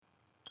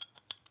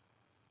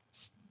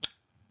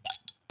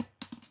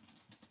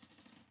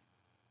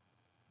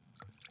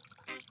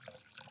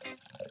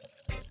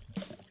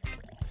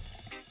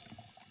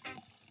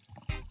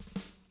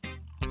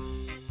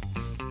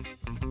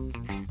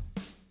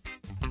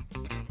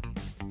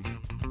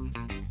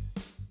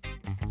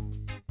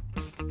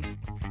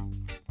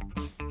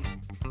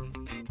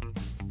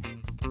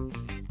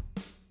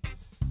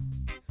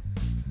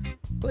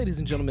Ladies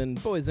and gentlemen,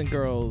 boys and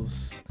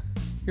girls,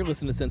 you're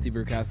listening to Sensi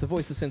Brewcast, the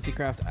voice of Sensi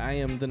Craft. I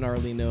am the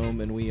Gnarly Gnome,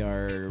 and we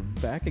are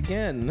back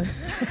again.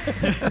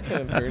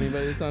 For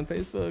anybody that's on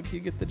Facebook,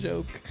 you get the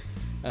joke.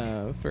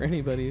 For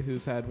anybody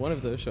who's had one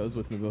of those shows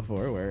with me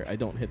before where I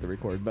don't hit the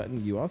record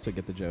button, you also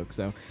get the joke.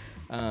 So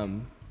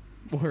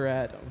we're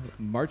at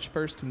March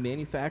 1st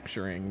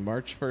Manufacturing,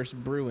 March 1st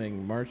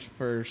Brewing, March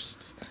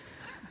 1st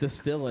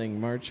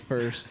Distilling, March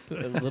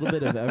 1st, a little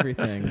bit of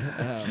everything.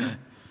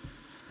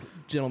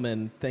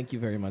 Gentlemen, thank you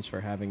very much for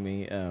having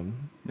me. The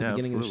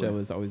beginning of the show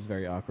is always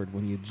very awkward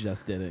when you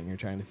just did it and you're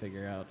trying to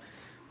figure out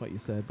what you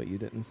said but you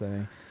didn't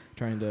say,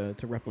 trying to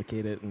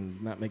replicate it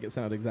and not make it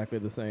sound exactly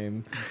the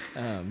same.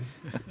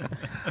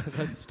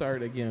 Let's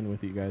start again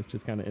with you guys,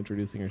 just kind of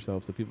introducing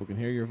yourselves so people can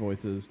hear your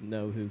voices,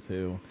 know who's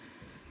who.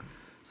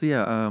 So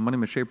my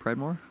name is Shay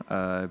Pridemore.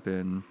 I've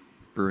been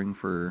brewing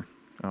for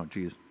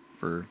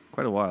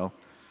quite a while.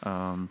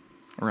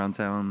 Around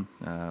town,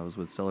 I was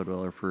with Cellar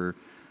Dweller for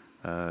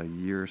a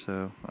year or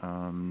so.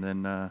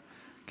 Then kind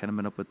of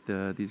met up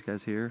with these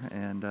guys here,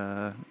 and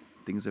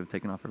things have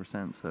taken off ever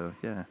since. So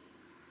yeah,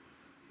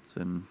 it's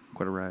been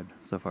quite a ride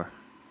so far.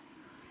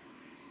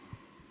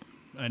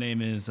 My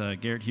name is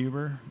Garrett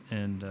Huber,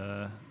 and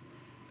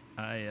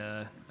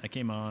I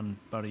came on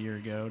about a year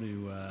ago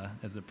to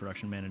as the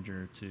production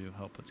manager to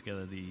help put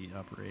together the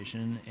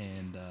operation,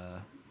 and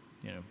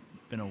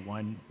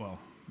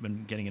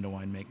been getting into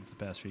winemaking for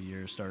the past few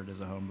years. Started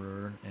as a home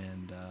brewer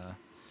and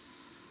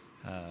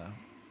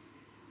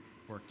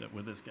worked up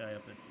with this guy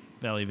up at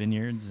Valley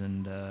Vineyards,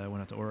 and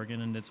went out to Oregon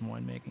and did some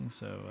winemaking.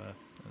 So other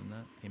than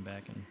that, came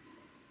back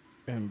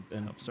and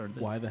helped start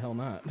this. Why the hell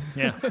not?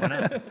 Yeah, why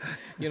not?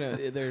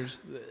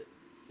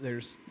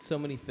 There's so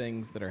many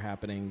things that are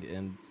happening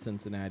in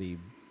Cincinnati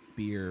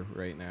beer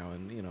right now,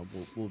 and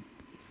we'll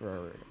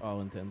for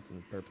all intents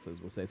and purposes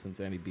we'll say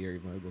Cincinnati beer,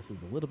 even though this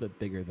is a little bit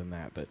bigger than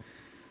that. But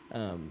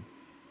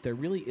there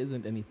really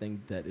isn't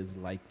anything that is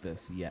like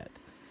this yet.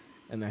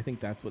 And I think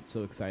that's what's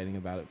so exciting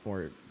about it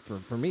for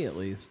me at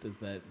least, is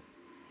that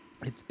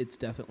it's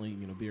definitely,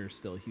 beer is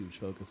still a huge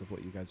focus of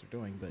what you guys are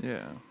doing, but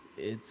yeah,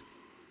 it's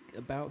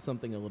about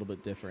something a little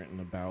bit different and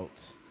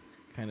about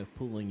kind of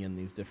pulling in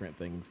these different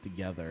things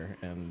together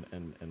and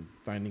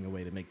finding a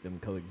way to make them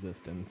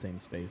coexist in the same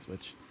space,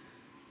 which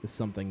is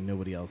something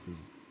nobody else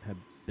had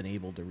been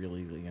able to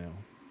really,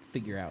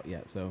 figure out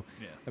yet. So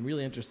yeah. I'm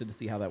really interested to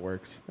see how that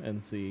works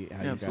and see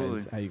how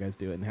you guys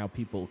do it and how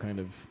people kind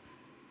of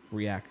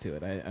react to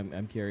it.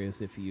 I'm curious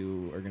if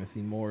you are going to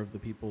see more of the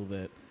people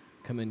that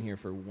come in here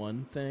for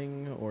one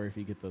thing, or if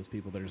you get those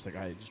people that are just like,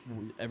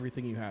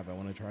 everything you have, I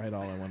want to try it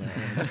all. I want to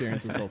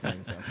experience this whole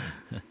thing. So,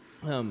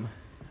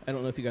 I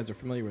don't know if you guys are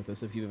familiar with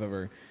this, if you've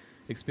ever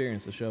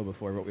experienced the show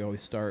before, but we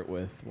always start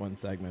with one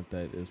segment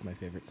that is my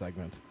favorite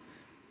segment.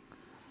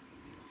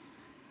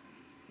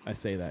 I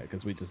say that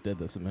because we just did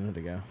this a minute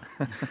ago,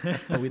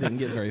 but we didn't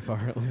get very far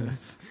at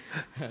least.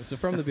 So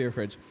from the beer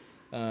fridge,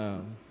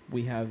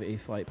 we have a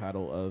flight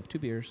paddle of 2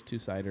 beers, 2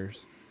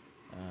 ciders,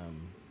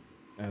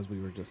 as we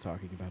were just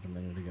talking about a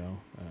minute ago,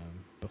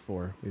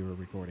 before we were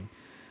recording.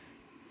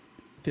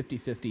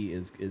 50-50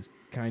 is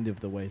kind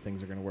of the way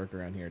things are going to work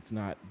around here. It's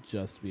not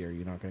just beer.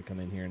 You're not going to come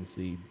in here and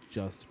see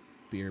just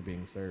beer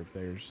being served.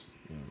 There's,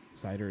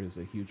 cider is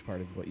a huge part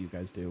of what you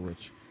guys do,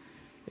 which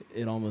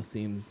it almost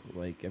seems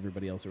like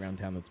everybody else around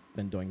town that's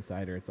been doing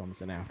cider, it's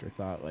almost an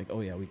afterthought. Like,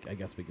 oh yeah, I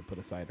guess we could put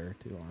a cider or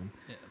 2 on.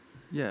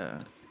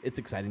 Yeah. It's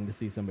exciting to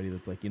see somebody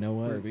that's like, you know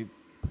what,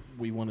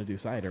 we want to do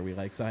cider. We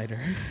like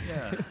cider.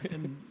 Yeah,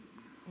 and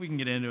we can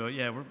get into it.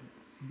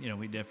 Yeah,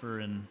 we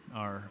differ in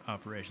our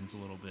operations a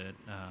little bit,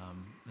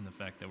 in the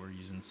fact that we're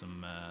using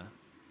some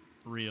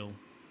real.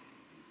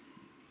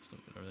 Still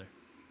good over there.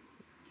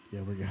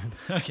 Yeah, we're good.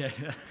 Okay.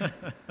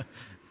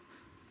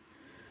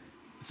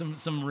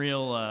 Some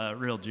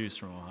real juice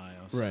from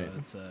Ohio. So right.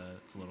 It's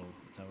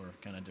how we're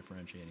kind of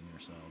differentiating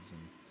ourselves. And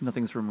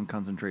nothing's from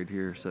concentrate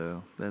here,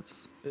 so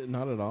that's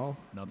not at all.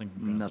 Nothing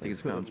from concentrate.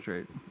 Nothing's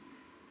concentrate.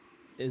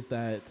 Is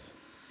that?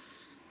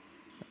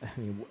 I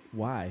mean,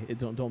 why?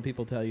 Don't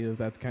people tell you that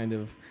that's kind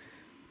of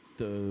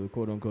the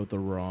quote unquote the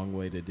wrong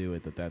way to do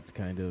it? That's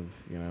kind of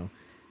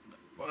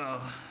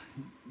Well,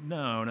 no.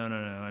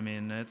 I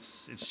mean,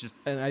 it's just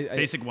and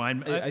basic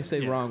wine. I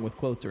say wrong with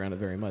quotes around it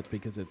very much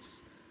because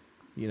it's.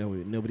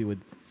 Nobody would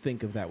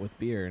think of that with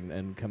beer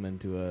and come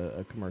into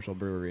a commercial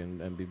brewery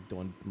and be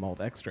doing malt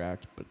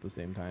extract, but at the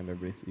same time,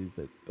 everybody sees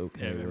that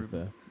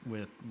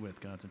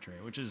with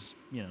concentrate, which is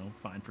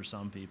fine for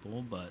some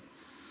people, but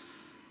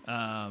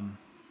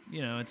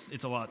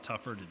it's a lot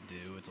tougher to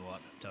do. It's a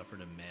lot tougher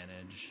to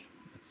manage.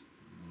 It's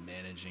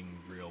managing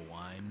real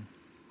wine,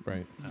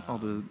 right? All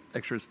the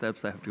extra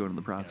steps that have to go into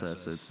the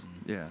process. It's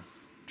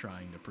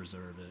trying to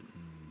preserve it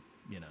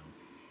and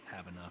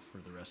have enough for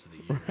the rest of the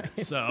year.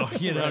 Right. So,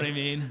 you know what I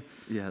mean?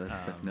 Yeah, that's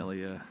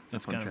definitely a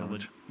fun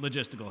challenge. Of a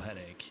logistical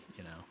headache,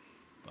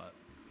 but.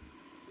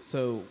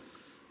 So,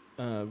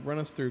 run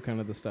us through kind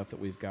of the stuff that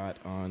we've got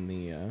on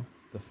the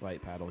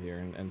flight paddle here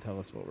and tell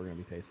us what we're going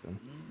to be tasting.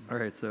 All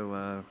right,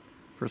 so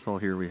first of all,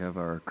 here we have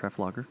our craft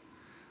lager.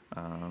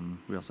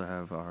 We also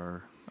have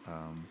our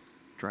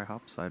dry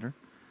hop cider.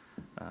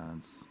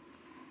 It's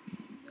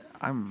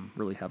I'm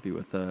really happy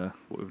with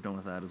what we've done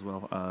with that as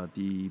well.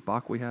 The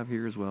Bach we have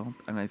here as well,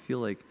 and I feel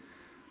like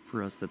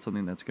for us that's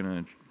something that's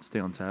going to stay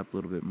on tap a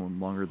little bit more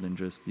longer than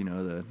just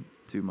the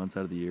 2 months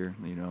out of the year.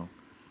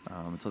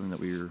 It's something that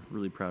we're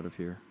really proud of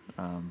here.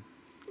 And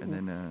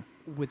then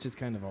which is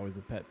kind of always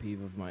a pet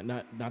peeve of mine.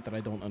 Not that I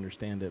don't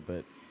understand it,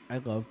 but I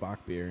love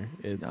Bach beer.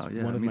 It's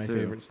one of my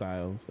favorite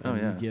styles. And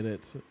you get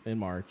it in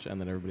March, and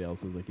then everybody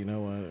else is like, you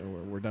know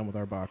what, we're done with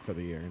our Bach for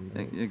the year. And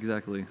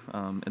exactly.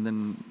 And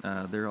then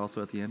there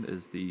also at the end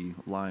is the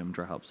lime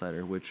dry hop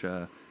cider, which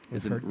I've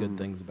heard good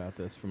things about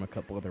this from a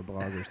couple other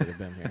bloggers that have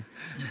been here.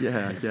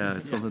 Yeah,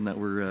 it's something that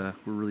we're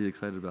really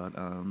excited about.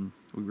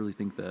 We really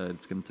think that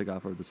it's going to take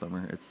off over the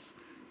summer. It's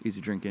easy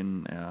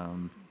drinking.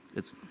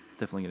 It's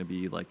definitely going to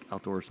be like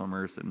outdoor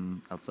summers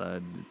and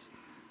outside. It's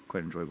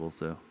quite enjoyable.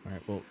 So all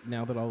right, well,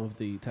 now that all of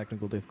the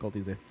technical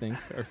difficulties I think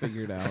are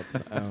figured out,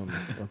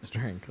 let's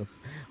drink.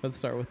 Let's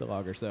start with the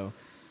lager. So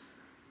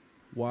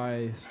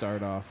why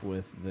start off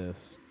with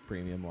this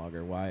premium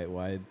lager?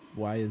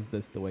 Why is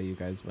this the way you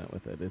guys went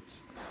with it?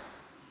 It's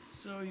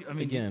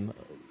again,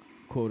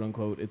 quote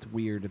unquote, it's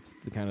weird. It's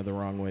the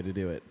wrong way to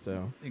do it.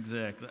 So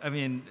exactly. I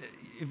mean,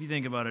 if you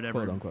think about it,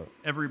 quote unquote,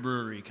 every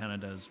brewery kind of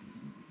does,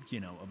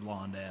 a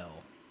blonde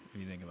ale. If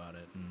you think about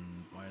it,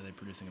 and why are they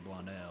producing a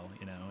blonde ale?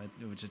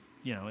 Which is,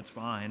 it's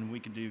fine. We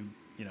could do,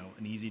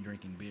 an easy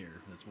drinking beer.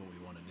 That's what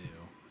we want to do.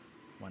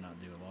 Why not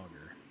do a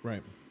lager?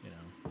 Right.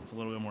 It's a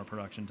little bit more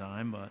production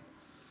time, but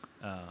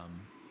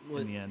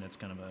in the end, it's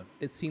kind of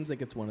It seems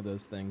like it's one of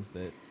those things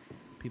that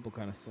people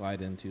kind of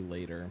slide into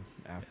later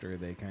after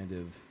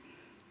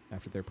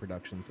after their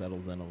production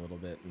settles in a little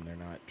bit and they're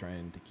not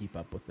trying to keep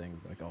up with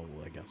things like, oh,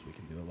 well, I guess we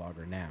can do a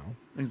lager now.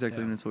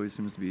 Exactly, and it always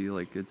seems to be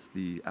like it's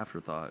the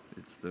afterthought.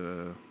 It's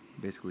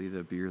basically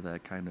the beer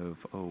that kind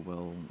of, oh,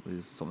 well,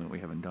 is something we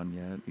haven't done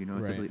yet,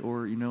 right.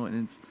 Or,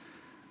 and it's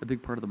a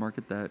big part of the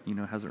market that,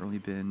 hasn't really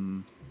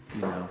been,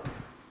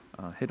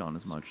 hit on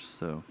as much.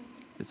 So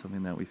it's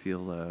something that we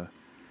feel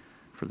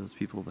for those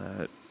people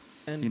that,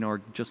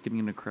 are just getting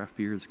into craft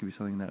beer, this could be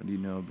something that,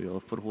 be a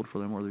foothold for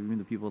them, or even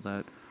the people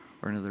that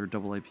are into their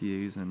double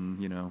IPAs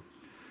and,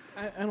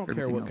 I don't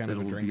care what kind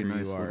of a drinker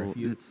nice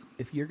you are.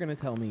 If you're going to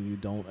tell me you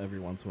don't every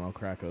once in a while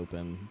crack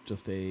open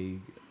just a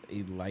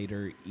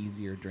lighter,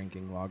 easier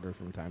drinking lager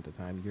from time to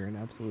time, you're an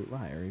absolute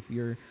liar. If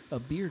you're a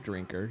beer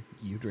drinker,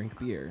 you drink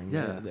beer. And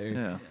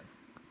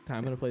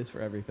time and a place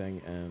for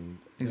everything. And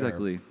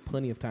exactly. There are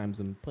plenty of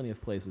times and plenty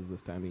of places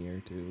this time of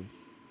year to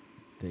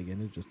dig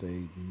into just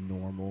a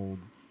normal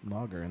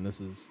lager. And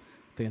this is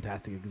a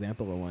fantastic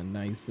example of one.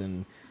 Nice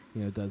and,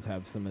 does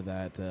have some of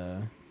that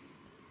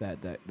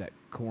that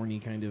corny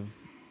kind of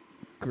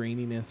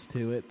graininess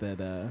to it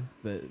that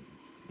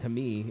to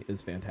me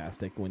is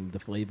fantastic when the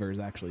flavor is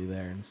actually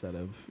there instead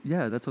of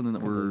that's something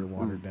that we're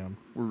watered down.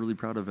 We're really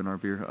proud of in our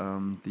beer.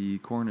 The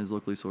corn is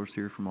locally sourced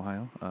here from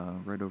Ohio,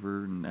 right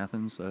over in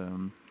Athens.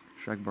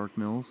 Shagbark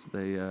Mills.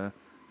 They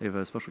have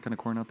a special kind of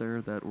corn out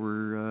there that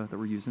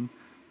we're using,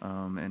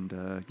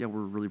 we're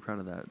really proud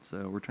of that.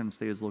 So we're trying to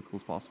stay as local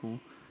as possible,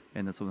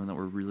 and that's something that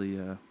we're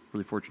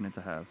really fortunate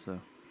to have. So.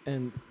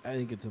 And I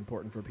think it's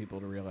important for people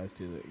to realize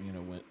too that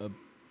when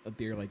a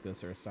beer like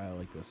this or a style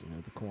like this,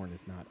 the corn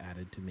is not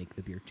added to make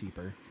the beer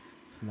cheaper.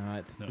 It's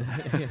not. No,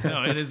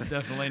 no, it is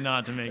definitely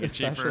not to make it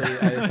cheaper.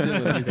 I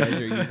assume if you guys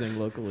are using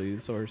locally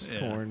sourced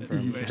corn.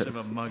 We should have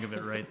a mug of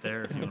it right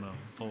there if you want to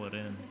pull it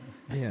in.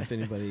 Yeah, if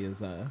anybody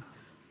is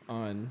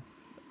on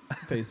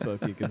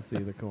Facebook, you can see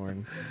the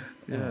corn.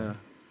 Yeah.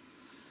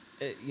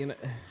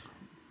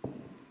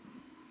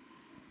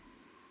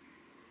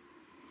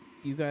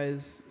 You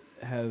guys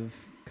have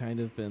kind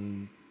of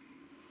been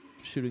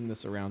shooting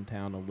this around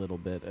town a little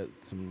bit at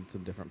some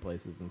different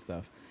places and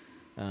stuff.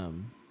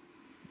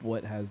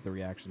 What has the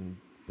reaction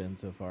been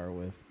so far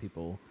with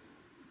people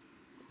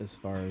as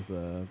far as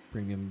the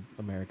premium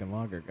American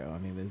lager go? I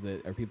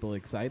mean, are people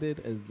excited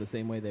as the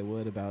same way they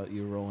would about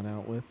you rolling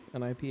out with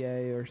an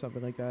IPA or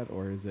something like that,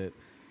 or is it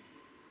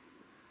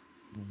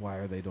why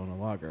are they doing a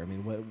lager? I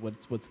mean,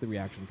 what's the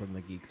reaction from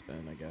the geeks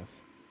been, I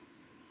guess?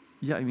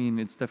 Yeah, I mean,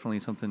 it's definitely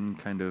something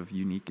kind of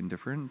unique and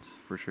different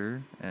for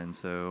sure. And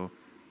so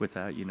with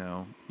that, we're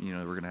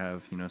going to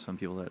have, some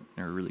people that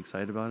are really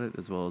excited about it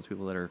as well as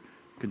people that are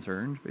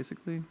concerned,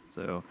 basically.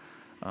 So,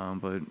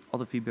 but all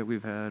the feedback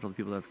we've had, all the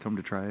people that have come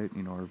to try it,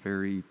 are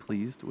very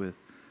pleased with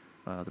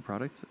the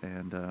product.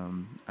 And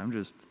I'm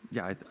just,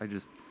 I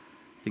just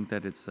think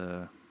that it's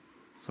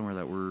somewhere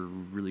that we're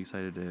really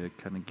excited to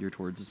kind of gear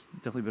towards. It's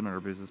definitely been on our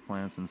business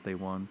plan since day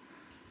one.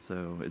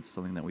 So it's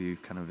something that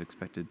we've kind of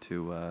expected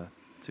to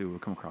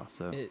come across.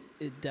 So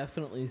it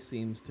definitely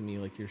seems to me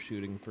like you're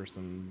shooting for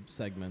some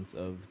segments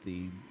of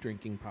the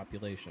drinking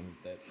population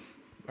that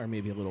are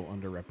maybe a little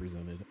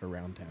underrepresented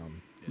around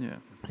town. Yeah.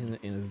 In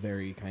a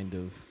very kind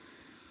of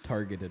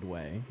targeted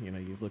way.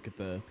 You look at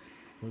the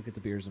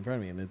beers in front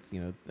of me, and it's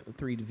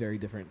three very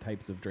different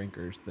types of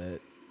drinkers that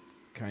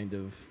kind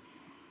of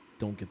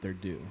don't get their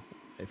due,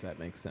 if that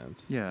makes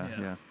sense.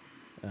 Yeah.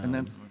 And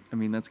that's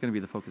going to be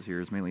the focus here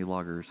is mainly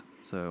lagers.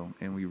 So,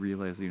 and we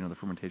realize, the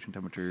fermentation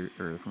temperature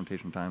or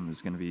fermentation time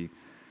is going to be,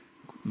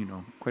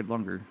 quite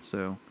longer.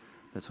 So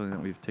that's something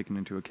that we've taken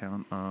into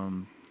account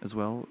as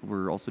well.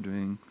 We're also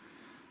doing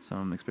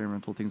some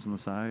experimental things on the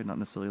side, not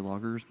necessarily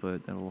lagers,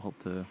 but that'll help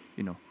to,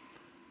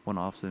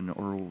 one-offs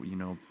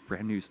or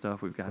brand new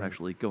stuff we've got Right.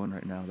 actually going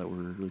right now that we're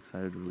really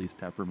excited to release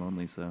taproom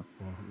only. So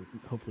Well,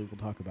 hopefully we'll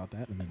talk about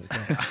that in a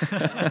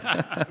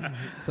minute.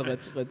 So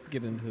let's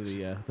get into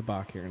the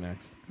Bach here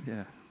next.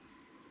 yeah,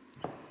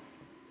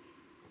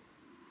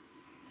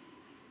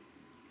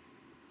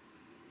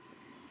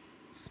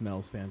 It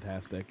smells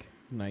fantastic,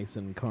 nice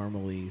and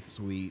caramely,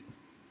 sweet.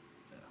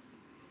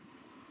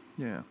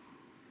 yeah,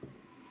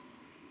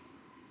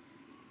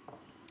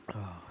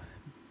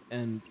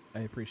 And I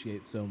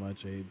appreciate so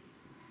much a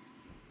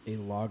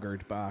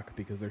lagered Bach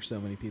because there's so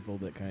many people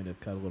that kind of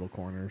cut little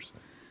corners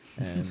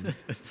and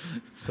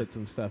put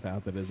some stuff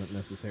out that isn't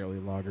necessarily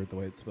lagered the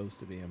way it's supposed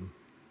to be. And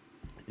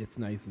it's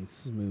nice and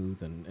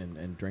smooth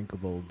and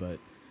drinkable, but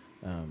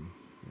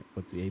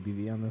what's the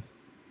ABV on this?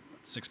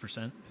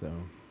 6%. So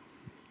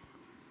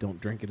don't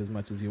drink it as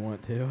much as you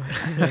want to.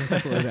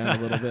 Slow down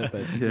a little bit,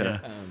 but yeah.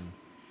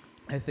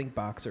 I think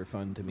Bachs are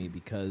fun to me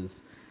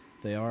because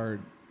they are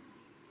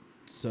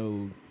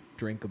so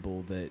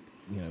drinkable that,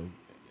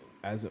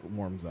 as it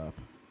warms up,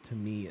 to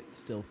me it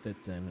still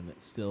fits in and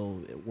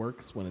it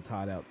works when it's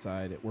hot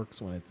outside. It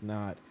works when it's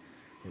not.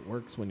 It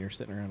works when you're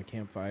sitting around a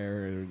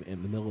campfire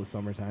in the middle of the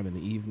summertime in the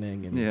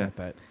evening and you got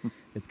that,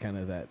 it's kind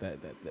of that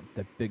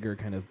bigger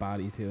kind of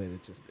body to it.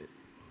 It's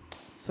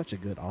such a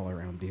good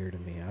all-around beer to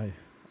me.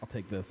 I'll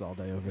take this all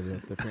day over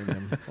the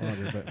premium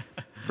lager,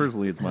 but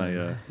Personally, it's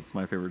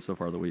my favorite so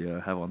far that we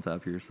have on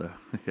tap here. So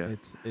yeah,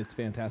 it's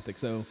fantastic.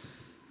 So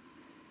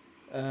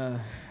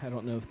I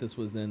don't know if this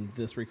was in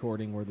this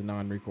recording or the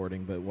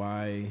non-recording, but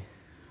why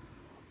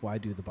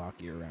do the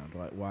Bach year round?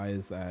 Why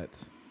is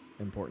that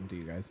important to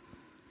you guys?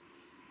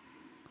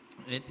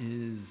 It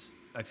is.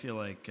 I feel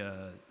like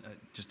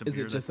just a Is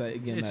beer. it just that,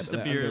 again, it's that just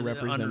a beer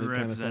underrepresented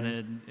kind of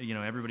thing?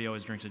 underrepresented. Everybody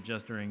always drinks it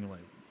just during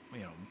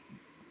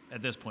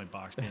at this point,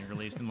 Bach's being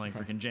released in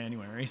freaking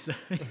January. So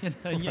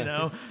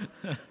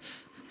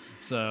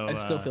So I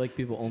still feel like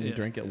people only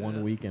drink it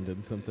one weekend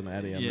in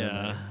Cincinnati. And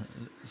yeah.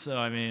 So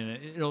I mean,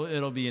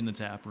 it'll be in the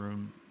tap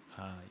room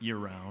year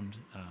round,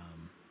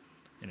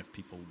 and if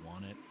people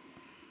want it,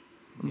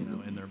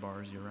 in their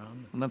bars year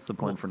round. and that's the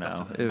plan for It's up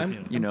now. to them, If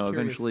I'm curious.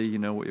 eventually,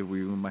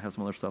 we might have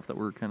some other stuff that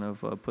we're kind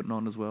of putting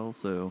on as well.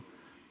 So,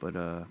 but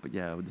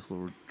yeah,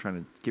 we're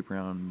trying to keep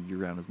around year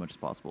round as much as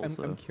possible.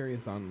 I'm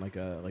curious on like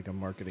a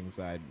marketing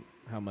side,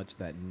 how much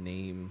that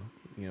name,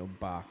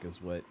 Bach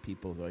is what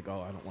people are like,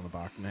 oh, I don't want a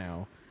Bach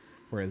now.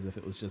 Whereas if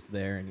it was just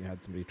there and you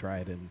had somebody try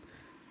it in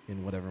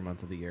whatever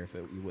month of the year,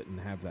 you wouldn't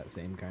have that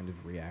same kind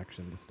of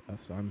reaction to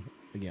stuff. So I'm,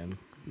 again,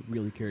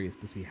 really curious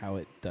to see how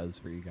it does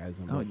for you guys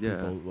and what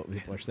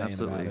people are saying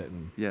absolutely. about it.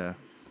 And Yeah.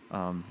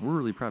 We're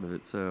really proud of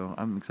it. So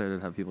I'm excited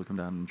to have people come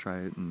down and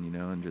try it and,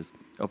 and just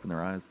open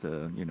their eyes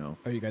to,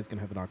 are you guys going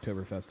to have an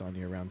Oktoberfest on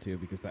year round too?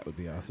 Because that would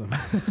be awesome.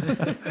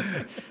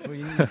 we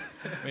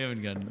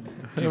haven't gotten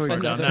too far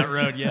down that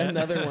road yet.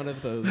 Another one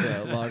of those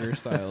lager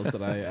styles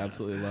that I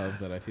absolutely love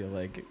that I feel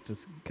like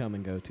just come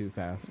and go too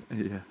fast.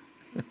 yeah.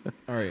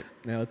 All right,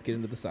 now let's get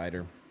into the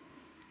cider.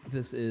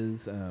 This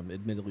is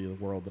admittedly the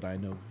world that I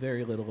know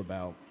very little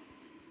about.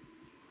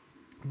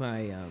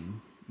 My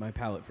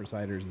palate for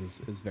ciders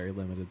is very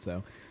limited,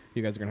 so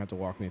you guys are going to have to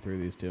walk me through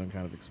these two and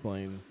kind of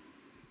explain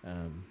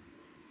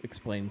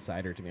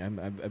cider to me.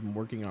 I've been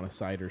working on a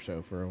cider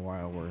show for a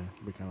while where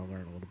we kind of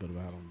learn a little bit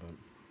about them, but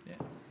Yeah,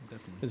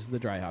 definitely. this is the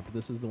dry hop.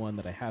 This is the one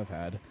that I have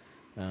had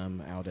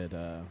out at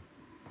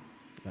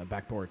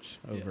Back Porch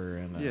over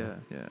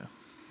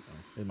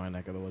in my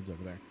neck of the woods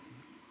over there.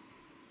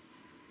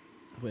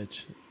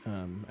 Which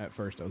at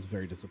first I was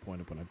very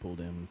disappointed when I pulled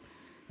in.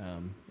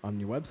 On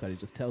your website, it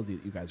just tells you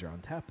that you guys are on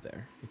tap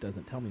there. It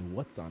doesn't tell me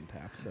what's on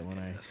tap. So when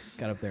I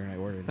got up there and I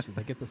ordered, and she's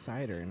like, it's a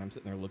cider. And I'm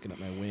sitting there looking at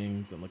my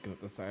wings and looking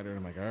at the cider. And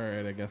I'm like, all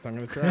right, I guess I'm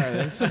going to try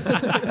this.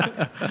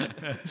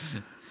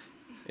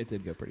 It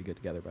did go pretty good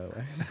together, by the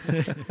way.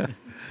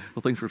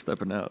 Well, thanks for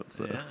stepping out.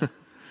 So.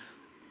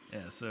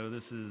 Yeah, so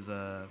this is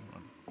about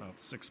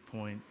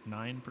 6.9%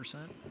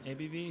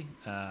 ABV,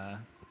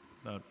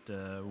 about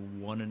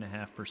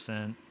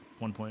 1.5%.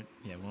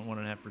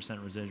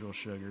 1.5% residual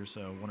sugar,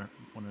 so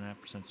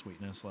 1.5%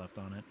 sweetness left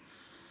on it.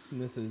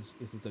 And this is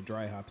a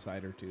dry hop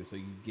cider too, so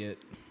you get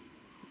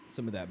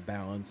some of that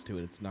balance to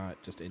it. It's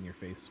not just in your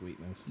face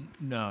sweetness.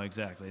 No,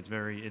 exactly. It's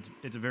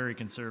a very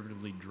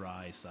conservatively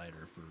dry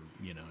cider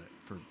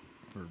for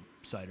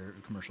cider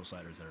commercial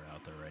ciders that are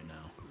out there right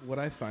now. What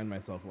I find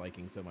myself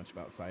liking so much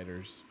about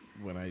ciders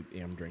when I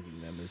am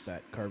drinking them is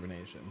that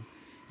carbonation.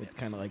 It's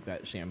kind of like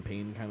that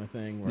champagne kind of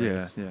thing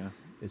where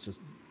it's just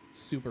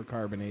super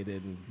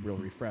carbonated and real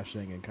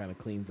refreshing and kind of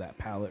cleans that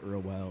palate real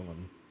well.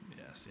 And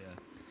Yes,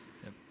 yeah.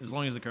 Yep. As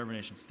long as the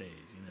carbonation stays,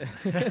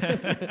 you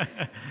know.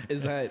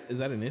 Is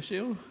that an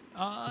issue?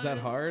 Is that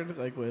hard?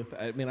 Like with,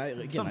 I mean,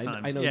 I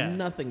Sometimes, know yeah.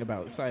 nothing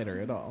about cider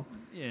at all.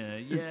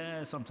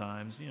 Yeah.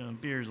 Sometimes, you know,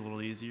 beer's a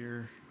little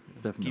easier.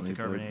 Definitely, Keep the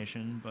but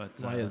carbonation, but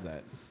Why is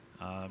that?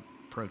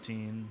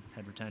 Protein,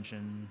 head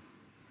retention.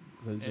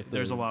 So just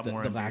There's a lot the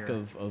more in lack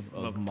beer.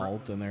 of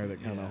malt in there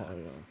that kind of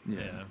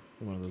Yeah.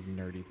 one of those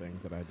nerdy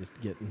things that I just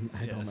get.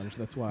 I don't Yes. understand.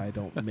 That's why I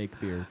don't make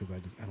beer because I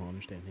don't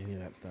understand any of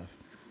that stuff.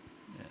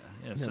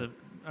 Yeah. No. So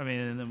I mean,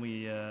 and then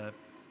we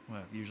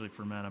usually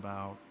ferment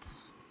about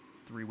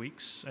 3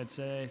 weeks. I'd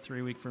say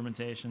 3-week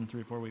fermentation,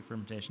 3-4 week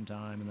fermentation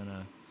time, and then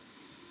a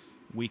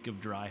week of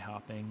dry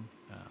hopping.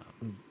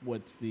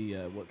 What's the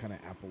what kind of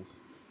apples?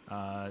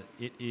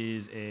 It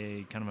is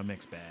a kind of a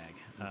mixed bag.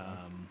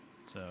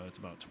 So it's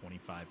about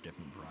 25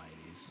 different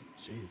varieties.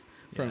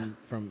 Jeez.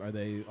 From are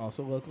they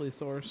also locally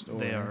sourced? Or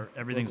They are.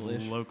 Everything's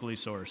local-ish? locally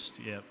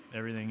sourced. Yep.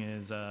 Everything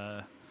is.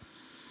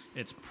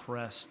 It's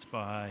pressed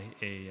by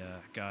a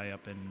guy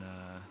up in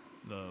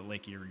the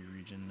Lake Erie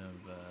region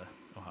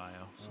of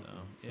Ohio. So Awesome.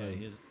 yeah, So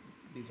he is.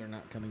 These are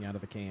not coming out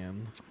of a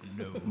can.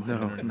 No,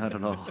 not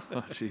at all.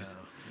 Oh, jeez.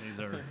 No. These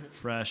are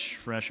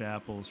fresh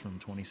apples from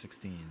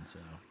 2016. So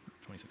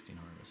 2016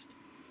 harvest.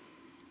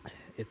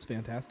 It's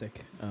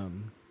fantastic.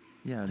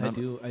 Yeah,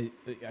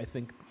 I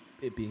think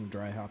it being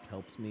dry hopped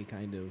helps me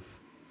kind of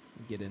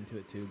get into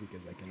it too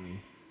because I can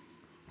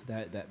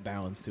that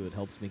balance to it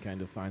helps me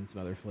kind of find some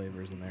other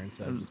flavors in there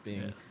instead of just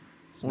being one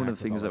of smacked the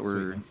things with that all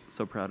we're sweetness.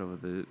 so proud of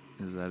with it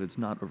is that it's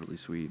not overly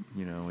sweet.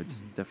 You know,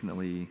 it's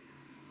definitely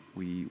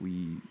we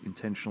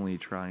intentionally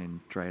try and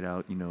dry it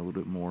out, you know, a little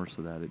bit more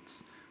so that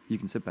it's you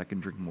can sit back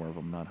and drink more of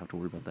them, not have to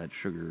worry about that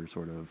sugar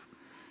sort of,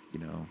 you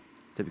know,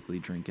 typically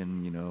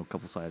drinking, you know, a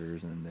couple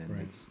ciders and then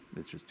Right. it's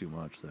just too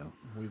much. So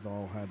We've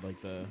all had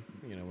like the,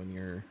 you know, when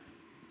you're,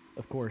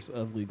 of course,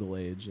 of legal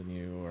age and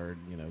you are,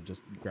 you know,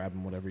 just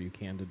grabbing whatever you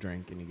can to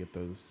drink and you get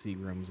those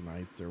Seagram's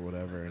Nights or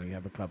whatever and you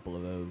have a couple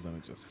of those and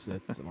it just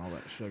sits and all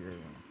that sugar.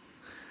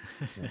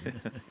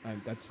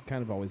 And, that's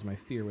kind of always my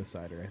fear with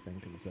cider, I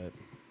think, is that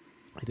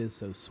it is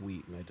so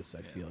sweet and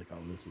I feel like, oh,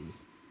 this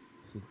is,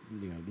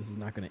 you know, this is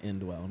not going to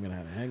end well. I'm going to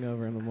have a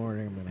hangover in the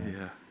morning. I'm going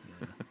to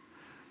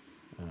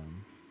Yeah.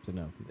 So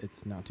no,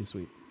 it's not too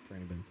sweet for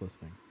anybody that's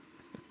listening.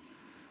 all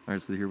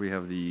right, so here we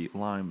have the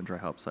lime and dry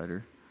hop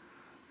cider.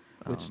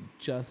 Which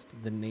just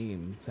the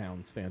name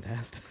sounds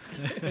fantastic.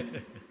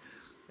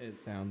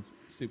 It sounds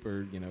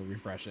super, you know,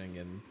 refreshing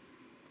and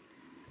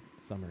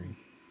summery.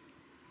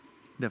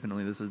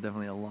 Definitely, this is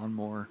definitely a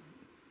lawnmower,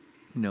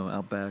 you know,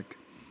 Outback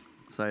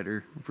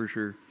cider for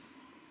sure.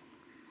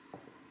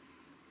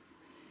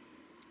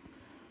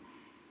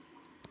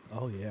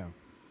 Oh yeah,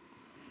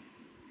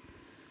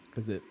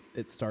 because it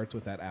starts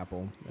with that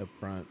apple up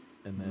front,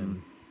 and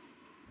then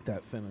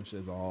that finish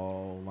is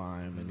all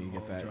lime, and you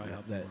get that dry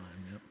hop that.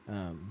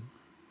 lime,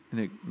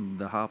 And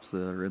the hops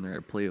that are in there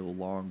play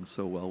along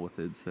so well with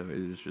it, so it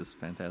is just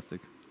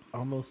fantastic.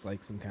 Almost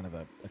like some kind of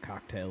a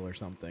cocktail or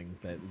something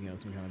that, you know,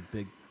 some kind of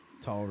big,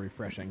 tall,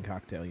 refreshing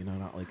cocktail. You know,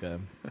 not like a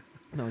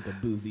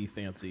boozy,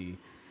 fancy,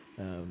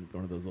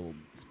 one of those old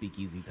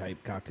speakeasy type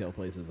cocktail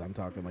places. I'm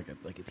talking like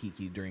a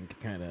tiki drink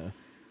kind of,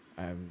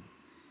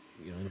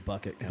 you know, in a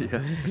bucket kind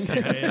of.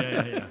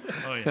 yeah.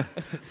 Oh yeah.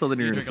 Something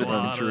you're You gonna drink sit a down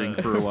and lot of drink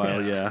for a those.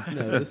 while. Yeah,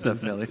 No, this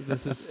definitely.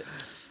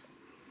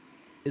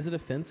 Is it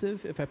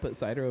offensive if I put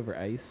cider over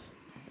ice?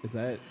 Is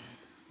that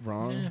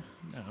wrong?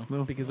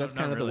 No. Because No, that's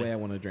not kind of the really. way I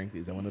want to drink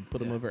these. I want to put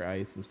them Yeah. over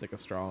ice and stick a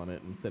straw in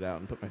it and sit out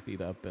and put my feet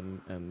up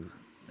and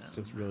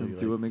just really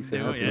Do what makes Do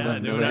sense. it, yeah.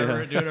 Do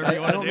whatever you I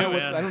want don't to do, know.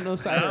 man. I don't know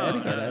cider No,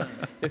 etiquette.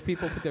 no. If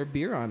people put their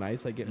beer on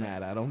ice, I get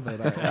mad at them.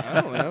 But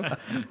I don't know.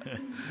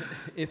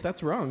 If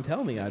that's wrong,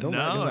 tell me. I don't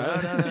know.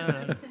 'cause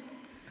I- No.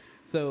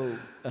 So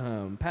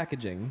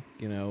packaging,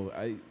 you know,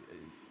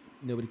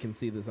 nobody can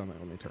see this on the.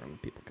 Let me turn.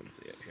 People can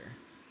see it here.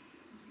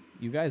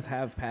 You guys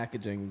have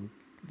packaging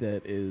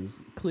that is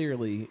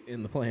clearly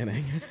in the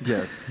planning.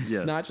 Yes.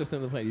 Not just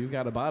in the planning. You've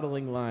got a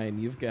bottling line.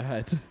 You've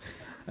got,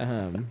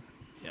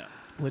 Yeah.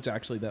 which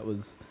actually that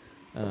was.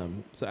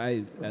 So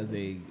I, as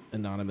a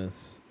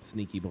anonymous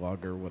sneaky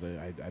blogger,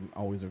 I'm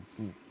always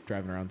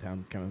driving around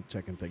town, kind of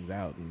checking things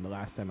out. And the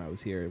last time I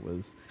was here, it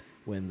was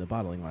when the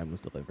bottling line was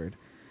delivered.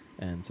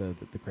 And so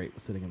the crate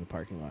was sitting in the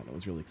parking lot. It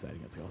was really exciting.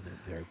 It's like, oh,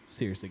 they're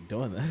seriously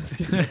doing this.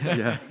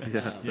 yeah,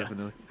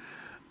 definitely.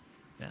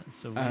 Yeah.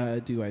 So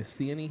Do I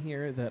see any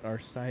here that are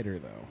cider,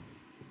 though?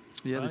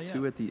 Yeah, the Yeah.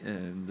 two at the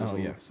end. There's Oh, a-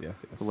 yes.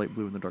 The light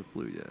blue and the dark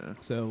blue. Yeah.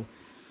 So,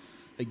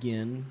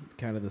 again,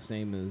 kind of the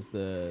same as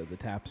the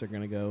taps are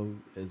going to go.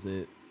 Is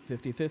it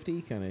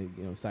 50-50? Kind of,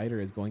 you know,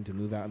 cider is going to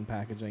move out in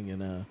packaging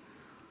in a...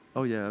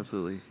 Oh yeah,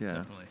 absolutely. Yeah.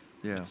 definitely.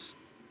 Yeah. It's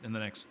in the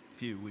next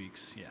few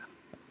weeks. Yeah.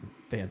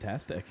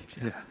 Fantastic.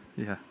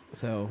 Yeah.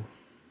 So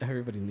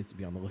everybody needs to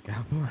be on the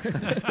lookout for it.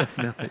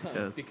 Definitely.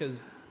 Yes. Because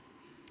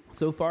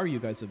so far you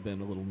guys have been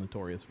a little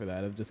notorious for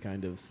that, of just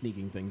kind of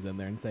sneaking things in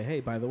there and say, hey,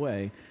 by the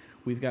way,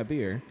 we've got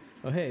beer.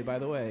 oh, hey, by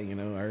the way, you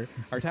know,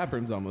 our tap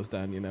room's almost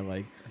done. You know,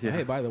 like, Yeah.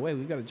 hey, by the way,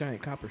 we've got a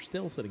giant copper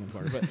still sitting in the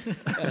corner.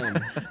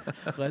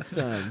 But let's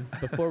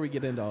before we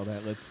get into all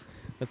that, let's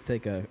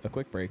take a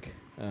quick break,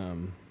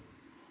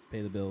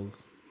 pay the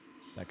bills,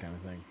 that kind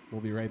of thing.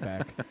 We'll be right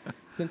back.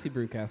 Cincy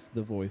Brewcast,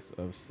 the voice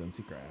of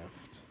Cincy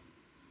Craft.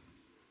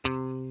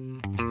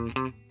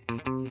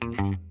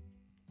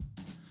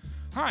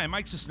 Hi,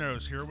 Mike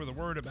Cisneros here with a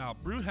word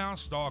about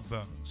Brewhouse Dog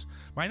Bones.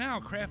 By now,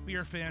 craft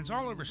beer fans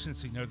all over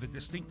Cincy know the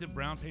distinctive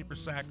brown paper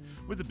sack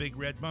with a big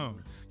red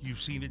bone. You've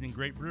seen it in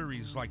great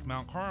breweries like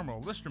Mount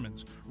Carmel,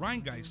 Listerman's,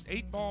 Rheingeist,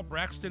 8 Ball,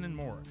 Braxton, and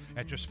more.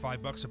 At just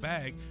 $5 a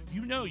bag,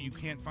 you know you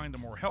can't find a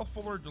more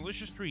healthful or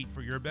delicious treat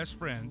for your best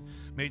friend,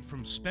 made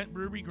from spent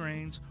brewery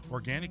grains,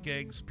 organic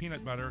eggs,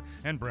 peanut butter,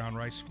 and brown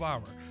rice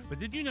flour. But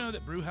did you know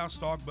that Brewhouse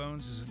Dog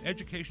Bones is an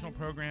educational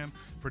program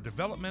for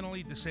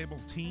developmentally disabled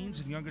teens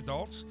and young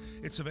adults?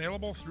 It's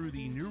available through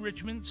the New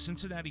Richmond,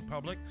 Cincinnati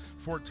Public,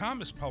 Fort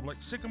Thomas Public,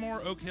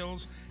 Sycamore, Oak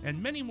Hills,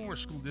 and many more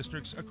school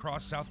districts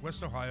across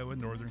southwest Ohio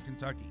and northern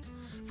Kentucky.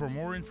 For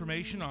more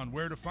information on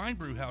where to find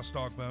Brewhouse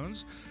Dog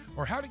Bones,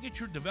 or how to get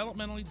your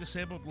developmentally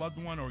disabled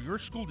loved one or your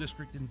school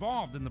district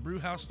involved in the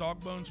Brewhouse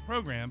Dog Bones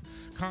program,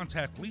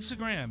 contact Lisa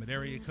Graham at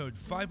area code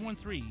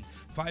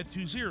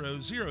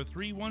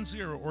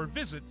 513-520-0310 or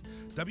visit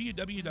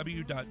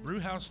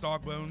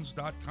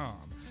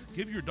www.brewhousedogbones.com.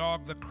 Give your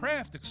dog the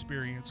craft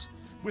experience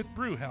with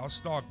Brewhouse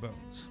Dog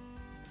Bones.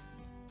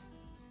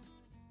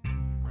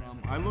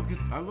 I look at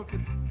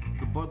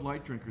the Bud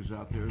Light drinkers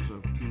out there as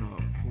a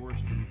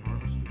forest to be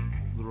harvested.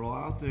 They're all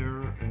out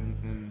there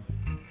and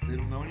they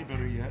don't know any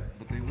better yet,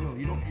 but they will.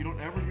 You don't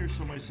ever hear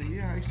somebody say,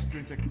 "Yeah, I used to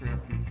drink that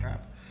craft beer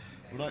crap,"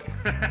 but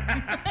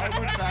I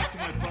went back to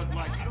my Bud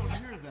Light. You don't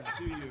hear that,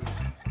 do you?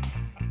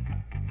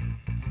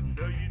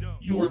 No, you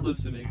don't. You're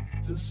listening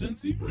to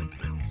Cincy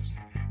Brewcast,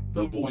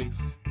 the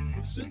voice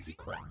of Cincy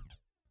Craft.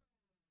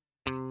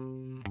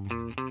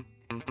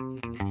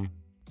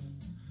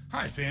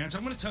 Hi fans,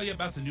 I'm going to tell you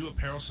about the new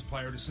apparel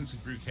supplier to Cincy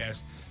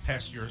Brewcast,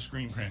 Pastura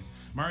Screen Print.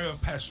 Mario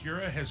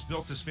Pastura has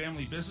built his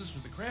family business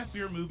with the craft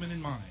beer movement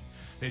in mind.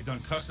 They've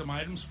done custom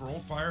items for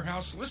Old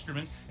Firehouse,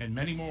 Listerman, and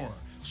many more.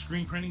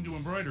 Screen printing to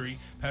embroidery,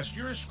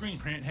 Pastura Screen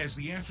Print has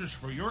the answers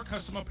for your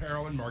custom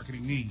apparel and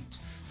marketing needs.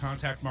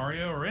 Contact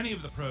Mario or any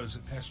of the pros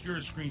at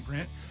Pastura Screen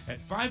Print at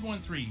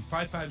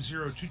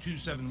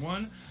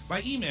 513-550-2271,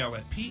 by email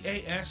at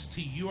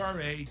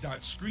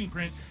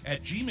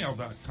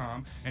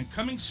pastura.screenprint@gmail.com, and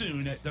coming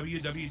soon at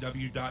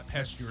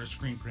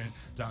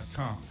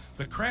www.pasturascreenprint.com.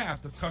 The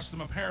craft of custom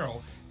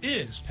apparel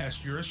is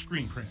Pastura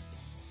Screen Print.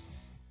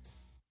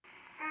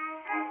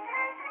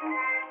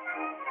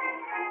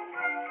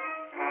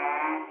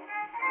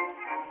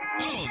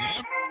 Hello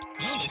there.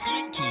 You're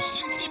listening to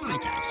Cincy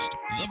Brewcast,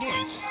 the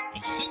voice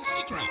of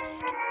Cincy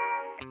Craft.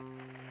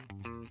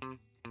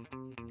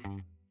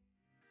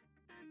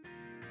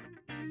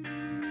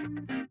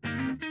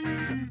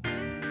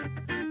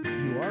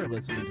 You are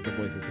listening to the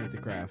voice of Cincy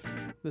Craft.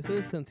 This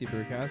is Cincy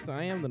Brewcast.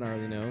 I am the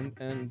Gnarly Gnome,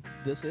 and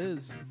this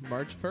is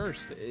March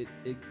 1st.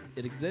 It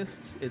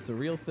exists. It's a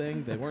real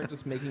thing. They weren't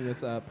just making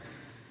this up.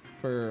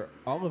 For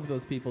all of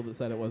those people that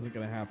said it wasn't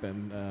going to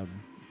happen,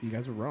 you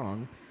guys are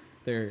wrong.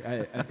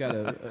 I've got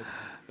a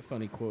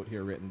funny quote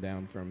here written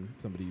down from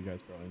somebody you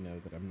guys probably know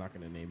that I'm not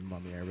going to name him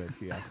on the air, but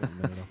if you ask him in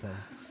a minute,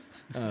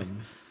 I'll tell you.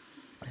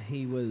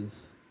 He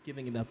was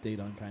giving an update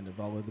on kind of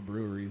all of the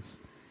breweries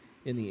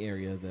in the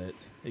area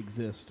that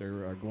exist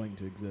or are going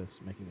to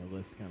exist, making a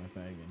list kind of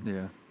thing. And,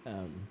 Yeah.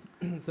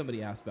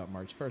 somebody asked about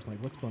March 1st,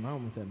 like, what's going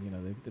on with them? You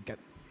know, they've got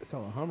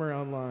sell a Hummer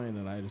online,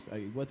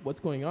 and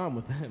what's going on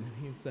with them? And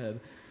he said,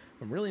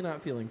 I'm really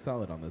not feeling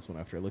solid on this one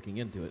after looking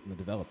into it and the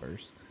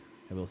developers.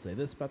 I will say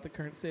this about the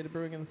current state of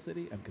brewing in the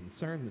city. I'm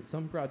concerned that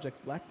some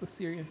projects lack the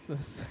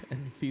seriousness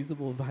and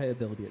feasible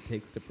viability it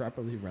takes to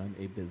properly run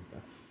a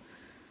business.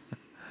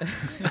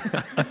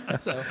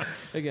 So,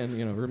 again,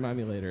 remind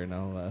me later, and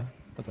I'll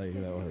tell you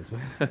who that was.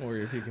 Or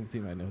if you can see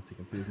my notes, you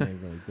can see his name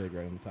really big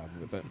right on the top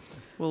of it. But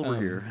Well,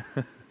 we're here.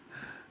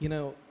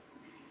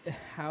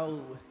 How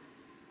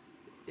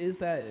is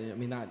that? I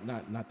mean,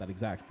 not that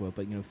exact quote,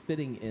 but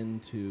fitting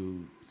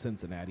into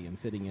Cincinnati and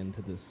fitting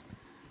into this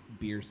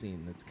beer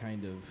scene that's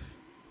kind of,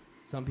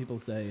 some people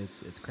say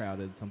it's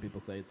crowded, some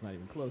people say it's not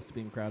even close to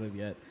being crowded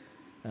yet.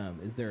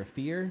 Is there a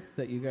fear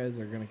that you guys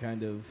are going to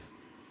kind of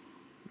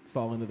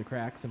fall into the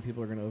cracks and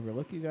people are going to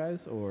overlook you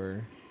guys,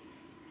 or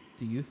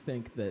do you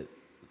think that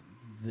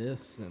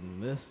this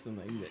and this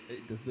and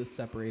does this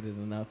separate it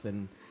enough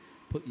and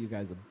put you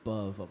guys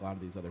above a lot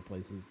of these other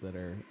places that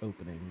are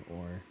opening,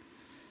 or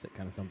is it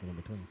kind of something in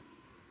between?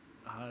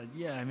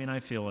 Yeah, I mean, I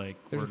feel like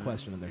There's a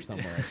question in there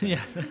somewhere. I think. Yeah.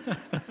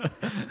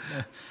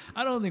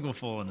 I don't think we'll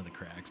fall into the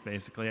cracks,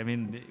 basically. I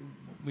mean,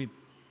 we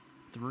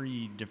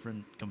three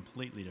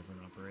completely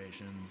different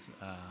operations.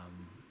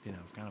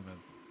 Kind of a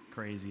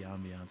crazy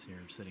ambiance here,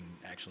 sitting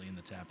actually in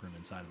the tap room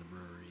inside of the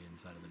brewery,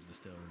 inside of the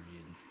distillery,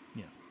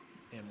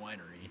 and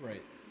winery.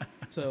 Right.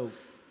 So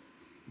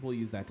we'll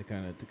use that to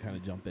kind of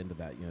jump into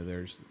that.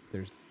 There's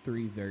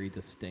three very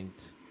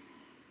distinct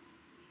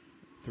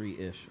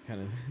three-ish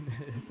kind of.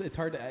 It's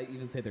hard to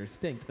even say they're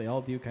distinct. They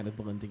all do kind of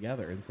blend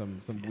together in some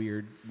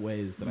weird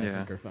ways that I Yeah.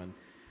 think are fun.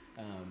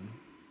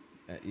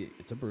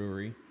 It's a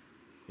brewery,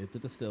 it's a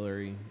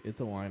distillery, it's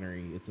a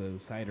winery, it's a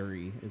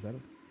cidery. Did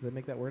I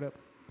make that word up?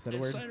 Is that a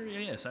word? Cider,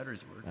 yeah, cider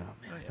is a word. Oh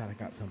man, I yeah. thought I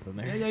got something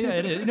there. Yeah,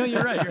 it is. No,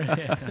 you're right. You're right.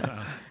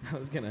 Yeah. I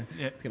was gonna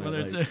Whether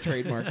it's like,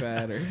 trademark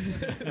that or.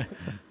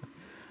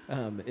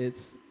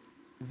 It's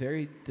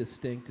very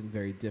distinct and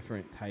very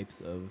different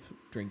types of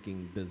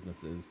drinking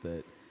businesses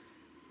that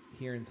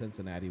here in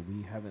Cincinnati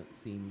we haven't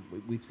seen.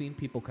 We've seen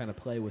people kind of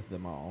play with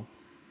them all.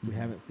 We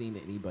haven't seen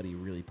anybody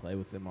really play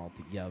with them all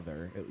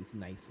together, at least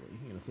nicely.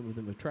 You know, some of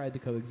them have tried to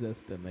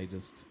coexist and they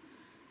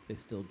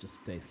still just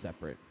stay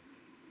separate.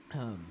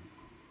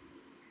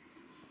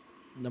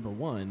 Number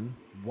one,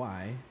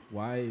 why?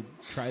 Why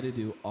try to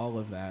do all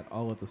of that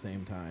all at the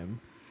same time?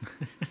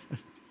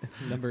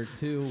 Number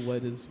two,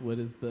 what is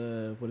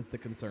the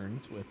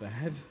concerns with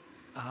that?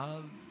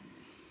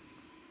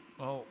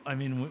 Well, I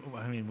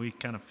mean, we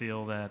kind of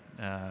feel that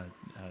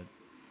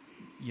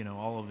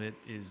all of it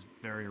is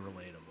very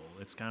relatable.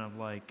 It's kind of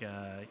like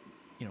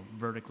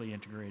vertically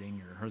integrating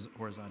your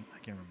horizontal. I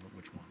can't remember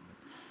which one, but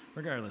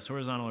regardless,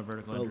 horizontal or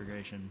vertical Both.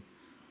 integration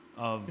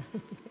of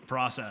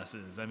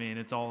processes. I mean,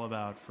 it's all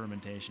about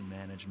fermentation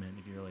management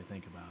if you really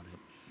think about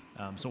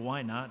it. So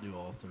why not do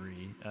all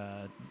three?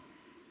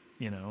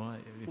 You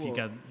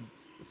got.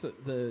 So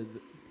the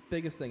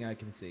biggest thing I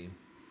can see,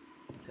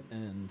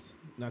 and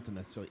not to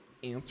necessarily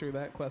answer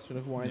that question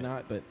of why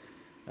not, but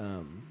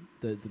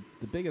the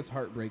biggest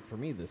heartbreak for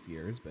me this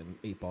year has been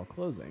 8 Ball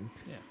closing.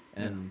 Yeah.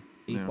 And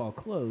 8 Ball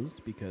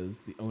closed because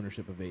the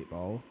ownership of 8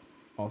 Ball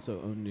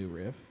also owned New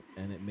Riff,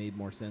 and it made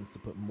more sense to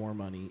put more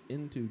money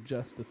into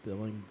just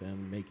distilling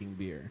than making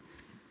beer.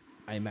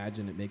 I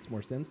imagine it makes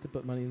more sense to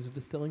put money into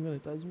distilling than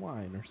it does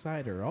wine or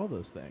cider, all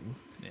those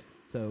things. Yeah.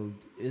 So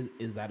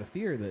is that a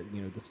fear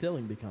that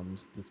distilling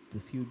becomes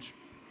this huge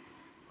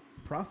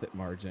profit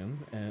margin,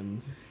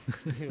 and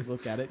you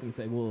look at it and you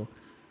say, well,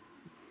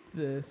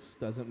 this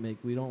doesn't make,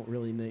 we don't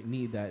really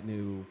need that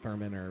new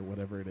ferment or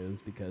whatever it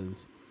is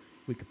because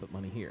we could put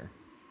money here.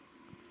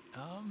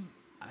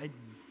 I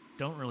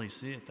don't really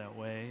see it that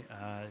way.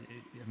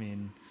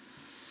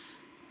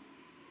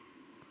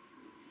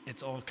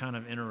 It's all kind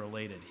of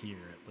interrelated here,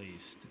 at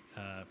least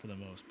for the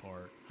most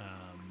part.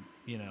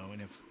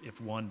 And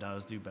if one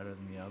does do better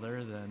than the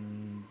other,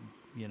 then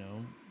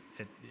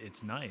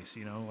it's nice.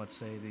 Let's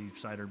say the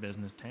cider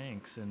business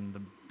tanks and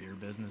the beer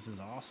business is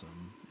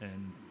awesome,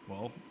 and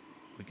well,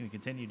 we can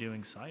continue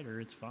doing cider.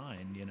 It's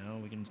fine.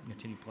 We can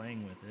continue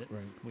playing with it.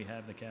 Right. We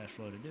have the cash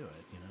flow to do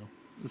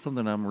it.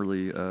 Something I'm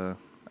really,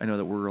 I know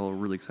that we're all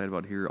really excited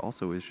about here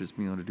also is just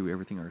being able to do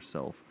everything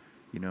ourselves.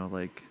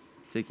 Like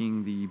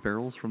taking the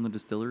barrels from the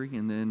distillery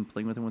and then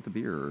playing with them with the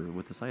beer or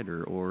with the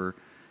cider, or,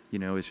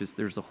 it's just,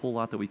 there's a whole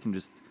lot that we can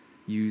just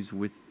use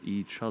with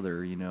each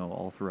other,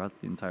 all throughout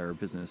the entire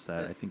business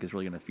that I think is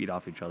really going to feed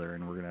off each other,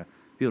 and we're going to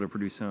be able to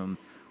produce some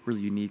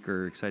really unique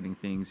or exciting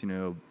things,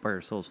 by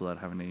ourselves without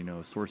having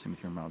to, source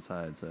anything from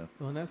outside. So,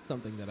 Well, and that's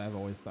something that I've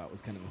always thought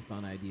was kind of a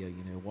fun idea,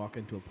 walk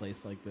into a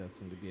place like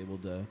this and to be able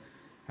to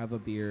have a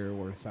beer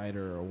or a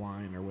cider or a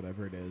wine or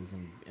whatever it is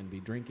and be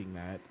drinking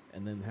that,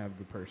 and then have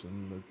the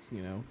person that's,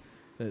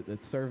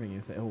 that's serving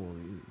you say, oh, well,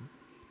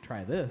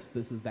 try this.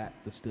 This is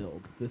that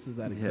distilled. This is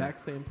that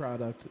exact same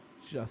product,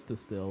 just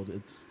distilled.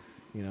 It's,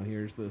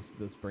 here's this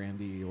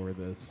brandy or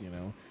this,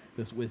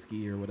 this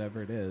whiskey or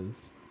whatever it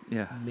is.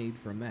 yeah. Made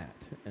from that,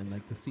 and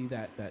like to see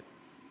that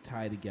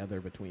tie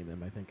together between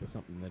them, I think is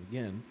something that,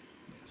 again,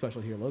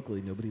 especially here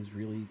locally, nobody's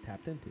really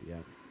tapped into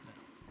yet.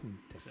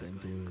 Tapped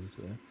into is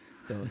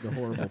the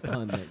horrible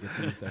pun that gets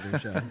used every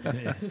show.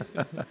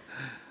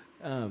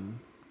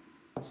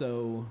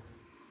 So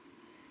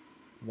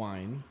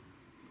wine,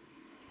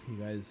 you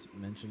guys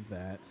mentioned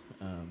that.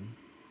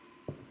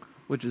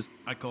 Which is,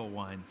 I call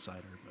wine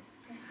cider, but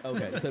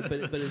Okay, so but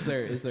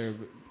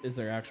is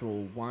there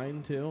actual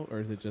wine too, or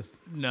is it just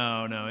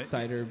no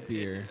cider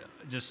beer?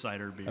 Just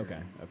cider beer. Okay.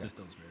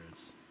 Distilled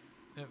spirits.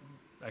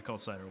 I call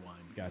cider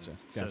wine. Gotcha,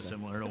 It's gotcha. so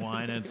similar to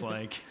wine. It's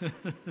like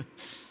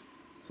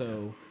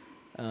So,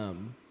 I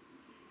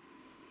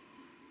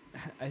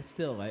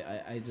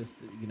just,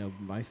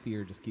 my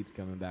fear just keeps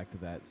coming back to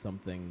that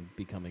something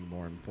becoming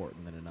more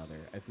important than another.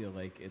 I feel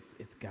like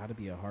it's got to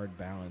be a hard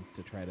balance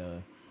to try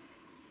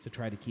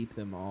to keep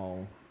them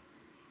all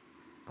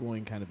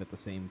going kind of at the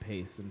same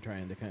pace and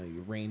trying to kind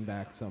of rein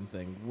back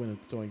something when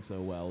it's doing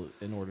so well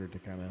in order to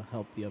kind of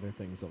help the other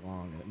things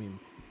along. I mean,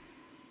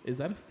 is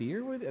that a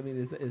fear with? I mean,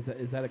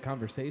 is that a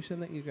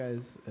conversation that you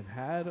guys have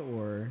had,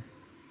 or?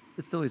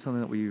 it's definitely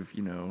something that we've,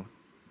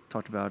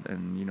 talked about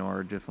and,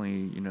 are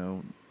definitely,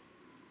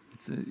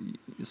 it's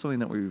something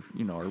that we've,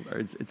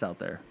 it's out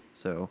there.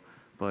 So,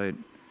 but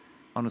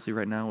honestly,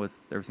 right now with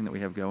everything that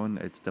we have going,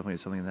 it's definitely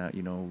something that,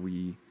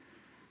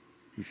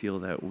 we feel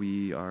that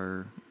we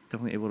are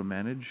definitely able to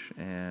manage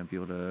and be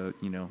able to,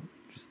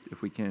 just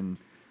if we can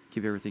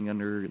keep everything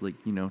under, like,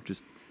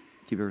 just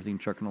keep everything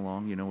trucking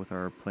along, with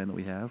our plan that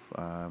we have.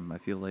 I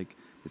feel like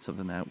it's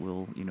something that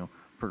will,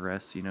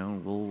 progress,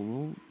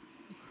 we'll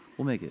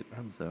we'll make it.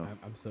 I'm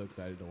so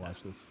excited to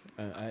watch this.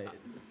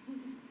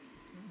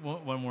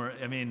 One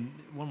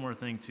more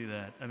thing to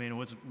that. I mean,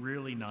 what's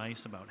really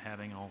nice about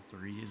having all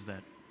three is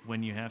that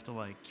when you have to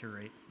like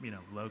curate,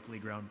 locally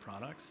grown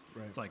products,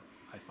 Right. it's like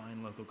I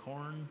find local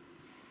corn.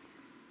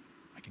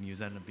 I can use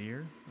that in a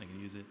beer. I can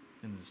use it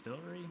in the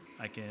distillery.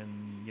 I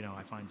can,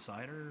 I find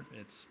cider.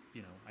 It's,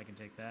 I can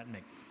take that and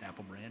make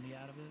apple brandy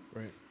out of it.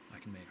 Right. I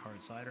can make hard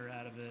cider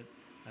out of it,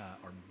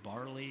 or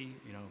barley.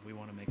 If we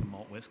want to make a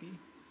malt whiskey,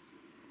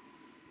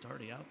 it's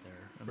already out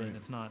there. I mean, Right.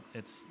 it's not.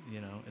 It's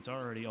it's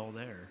already all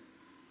there.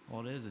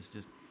 All it is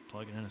just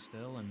plugging in a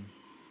still and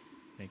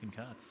making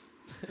cuts.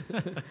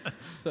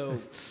 So,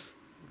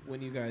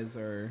 when you guys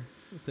are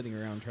sitting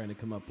around trying to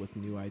come up with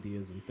new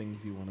ideas and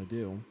things you want to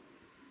do,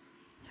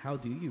 how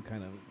do you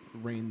kind of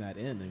rein that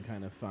in and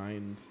kind of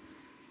find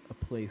a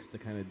place to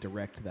kind of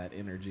direct that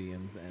energy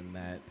and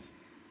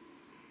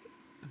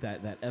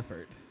that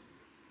effort?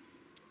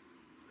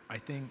 I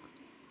think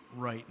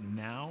right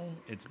now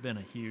it's been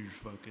a huge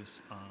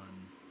focus on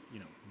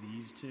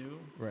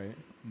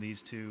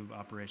these two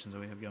operations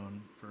that we have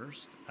going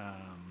first,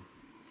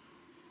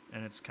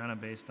 and it's kind of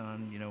based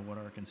on what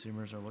our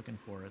consumers are looking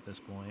for at this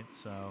point.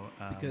 So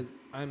Because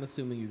I'm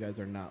assuming you guys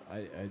are not.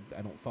 I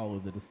don't follow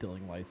the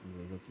distilling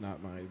licenses. It's not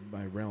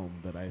my realm.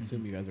 But I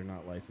assume you guys are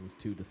not licensed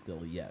to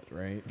distill yet,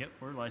 right? Yep,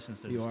 we're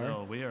licensed to You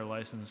distill. are? We are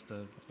licensed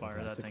to fire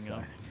Well, that that's thing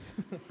up.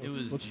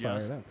 exciting. Let's fire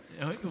it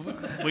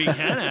up. We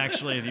can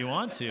actually, if you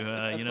want to.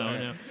 all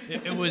right.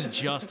 It was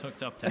just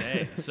hooked up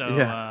today. So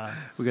Yeah.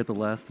 We got the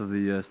last of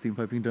the steam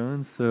piping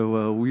done,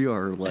 so we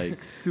are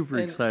like super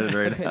And- excited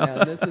right okay, now.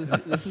 now this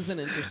is an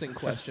interesting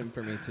question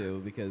for me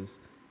too, because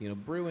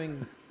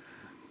brewing,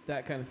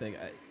 that kind of thing.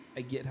 I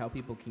get how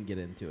people can get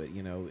into it.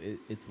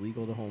 It's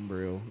legal to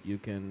homebrew. You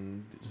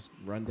can just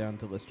run down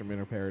to Listerman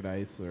or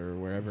Paradise or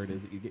wherever it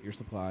is that you get your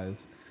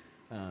supplies,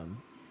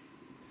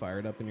 fire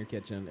it up in your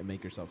kitchen and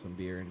make yourself some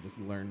beer and just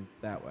learn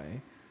that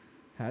way.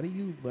 How do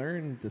you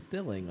learn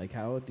distilling? Like,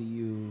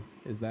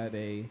 is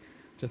that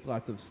just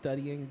lots of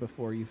studying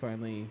before you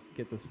finally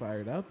get this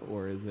fired up?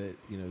 Or is it,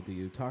 do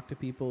you talk to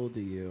people?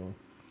 Do you...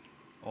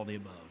 all the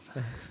above.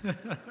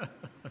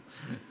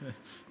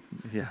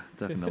 Yeah,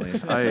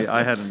 definitely.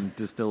 I hadn't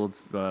distilled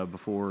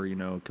before,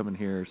 coming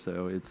here,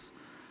 so it's,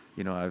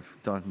 I've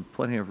done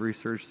plenty of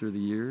research through the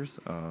years.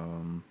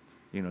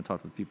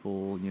 Talked with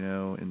people,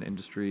 in the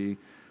industry.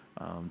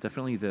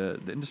 Definitely,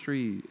 the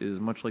industry is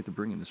much like the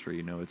brewing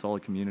industry. It's all a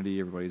community.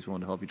 Everybody's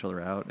willing to help each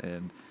other out,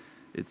 and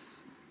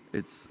it's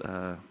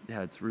the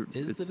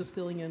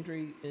distilling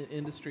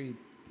industry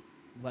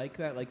like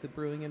that, like the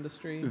brewing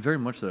industry? Very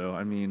much so.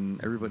 I mean,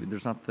 everybody,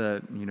 there's not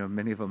that,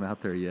 many of them out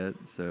there yet.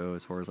 So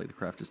as far as like the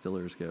craft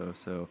distillers go,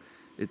 so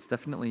it's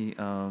definitely,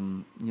 a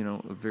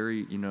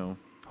very,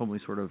 homely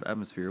sort of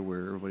atmosphere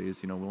where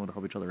everybody's, willing to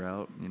help each other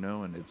out,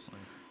 and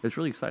it's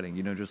really exciting,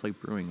 just like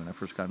brewing. When I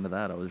first got into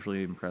that, I was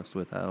really impressed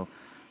with how,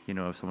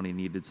 if somebody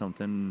needed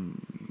something,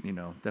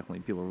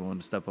 definitely people are willing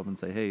to step up and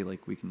say, hey,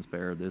 like we can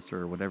spare this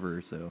or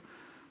whatever. So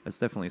that's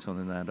definitely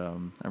something that,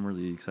 I'm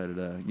really excited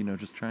to,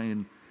 just try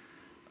and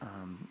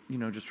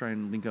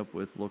link up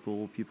with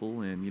local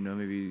people and,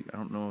 maybe, I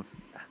don't know if,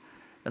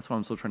 that's what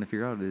I'm still trying to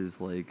figure out is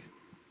like,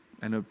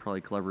 I know probably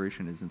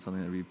collaboration isn't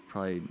something that we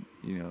probably,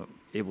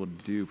 able to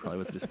do probably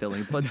with the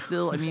distilling, but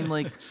still, I mean,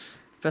 like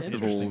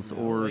festivals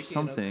or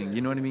something,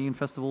 you know what I mean?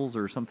 Festivals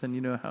or something,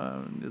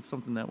 it's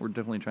something that we're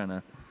definitely trying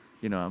to,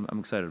 I'm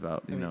excited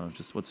about,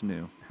 just what's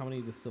new. How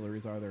many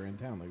distilleries are there in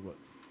town? Like, what,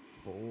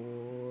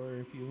 4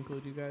 if you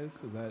include you guys?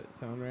 Does that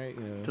sound right?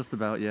 Just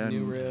about, yeah.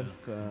 New Riff,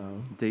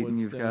 Dayton,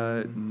 you've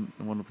got Woodstone,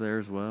 one up there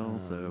as well.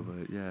 So,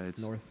 but yeah, it's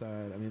North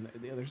Side. I mean,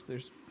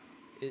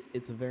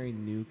 it's a very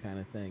new kind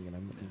of thing, and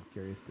I'm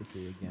curious to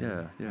see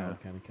again how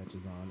it kind of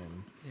catches on.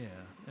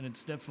 And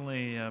it's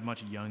definitely a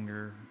much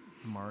younger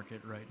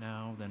market right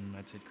now than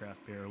I'd say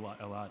craft beer. A lot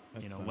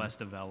That's fun. less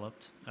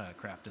developed.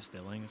 Craft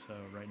distilling. So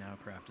right now,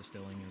 craft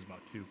distilling is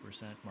about 2%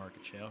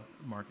 market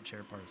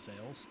share part of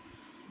sales.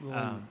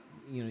 Well,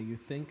 you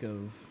think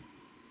of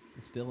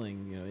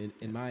distilling.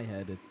 In my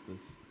head, it's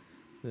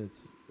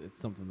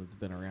something that's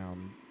been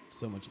around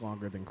so much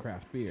longer than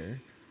craft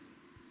beer.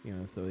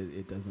 So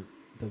it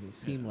doesn't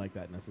seem like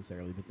that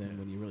necessarily. But then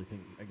when you really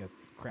think, I guess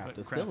craft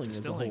distilling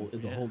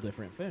is a whole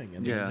different thing.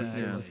 And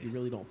you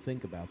really don't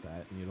think about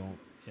that, and you don't.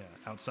 Yeah,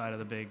 outside of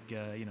the big,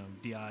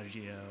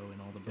 Diageo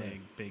and all the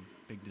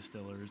big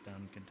distillers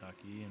down in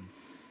Kentucky,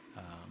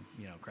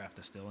 and craft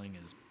distilling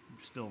is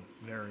still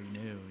very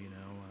new.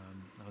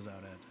 I was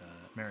out at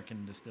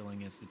American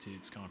Distilling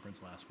Institute's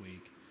conference last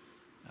week,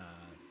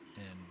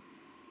 and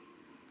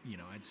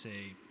I'd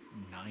say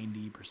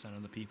 90%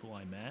 of the people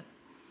I met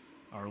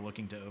are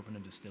looking to open a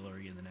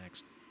distillery in the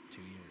next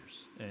 2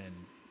 years,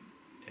 and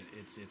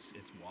it's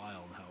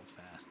wild how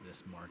fast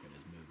this market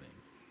is moving.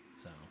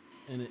 So,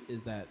 and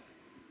is that,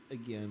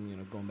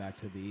 again, going back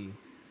to the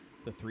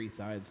 3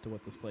 sides to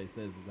what this place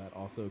is that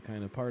also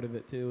kind of part of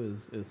it too?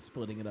 Is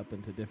splitting it up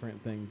into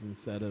different things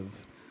instead of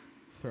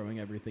throwing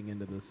everything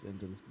into this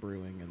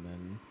brewing, and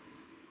then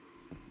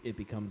it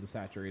becomes a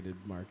saturated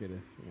market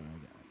if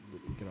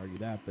we could argue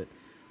that, but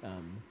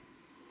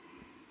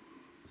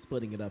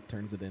splitting it up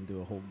turns it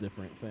into a whole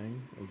different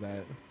thing. Is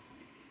that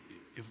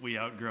If we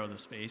outgrow the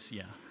space,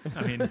 yeah.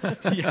 I mean,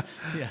 yeah.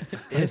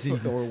 As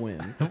in, or when?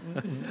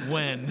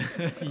 when,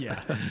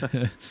 yeah.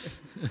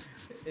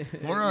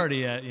 We're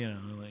already at, you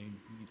can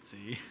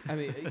see. I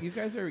mean, you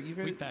guys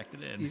We packed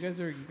it in. you guys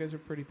are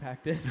pretty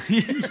packed in.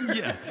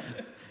 Yeah.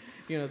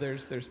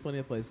 There's plenty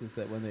of places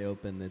that when they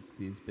open, it's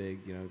these big,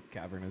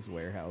 cavernous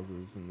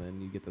warehouses, and then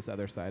you get this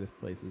other side of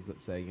places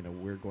that say,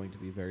 we're going to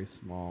be very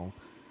small,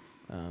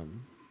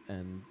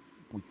 and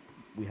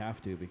we have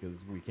to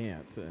because we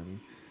can't.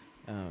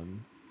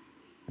 And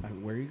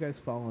where you guys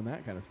fall on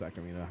that kind of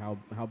spectrum?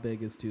 How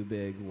big is too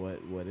big?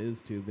 What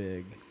is too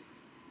big?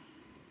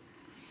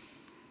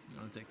 You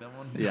want to take that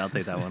one? Yeah, I'll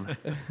take that one.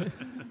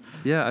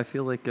 Yeah, I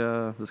feel like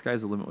the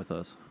sky's the limit with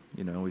us.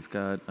 We've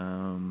got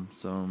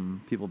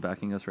some people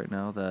backing us right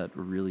now that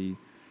really,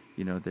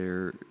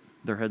 their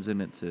heads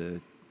in it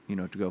to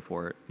go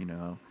for it.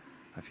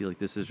 I feel like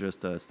this is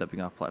just a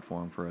stepping off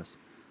platform for us.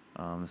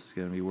 This is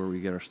going to be where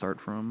we get our start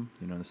from.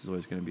 This is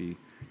always going to be,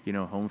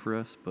 home for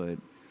us. But,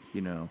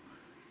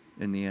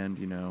 in the end,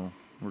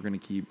 we're going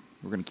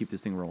to keep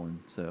this thing rolling.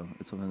 So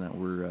it's something that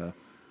we're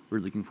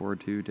looking forward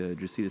to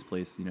just see this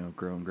place,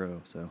 grow and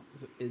grow. So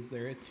is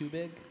there a too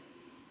big?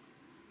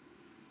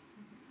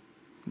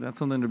 that's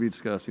something to be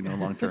discussed,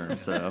 long term.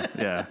 So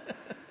yeah,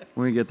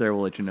 when we get there,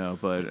 we'll let you know.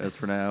 But as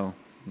for now,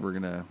 we're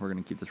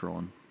gonna keep this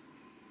rolling.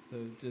 So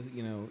just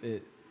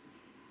it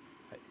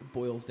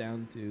boils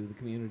down to the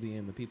community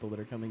and the people that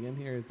are coming in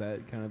here. Is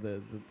that kind of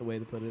the way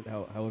to put it?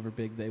 However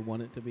big they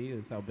want it to be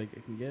is how big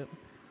it can get.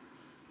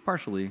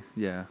 Partially,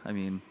 yeah. I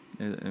mean,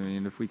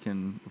 if we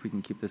can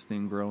keep this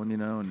thing growing,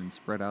 and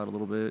spread out a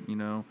little bit,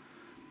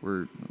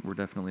 we're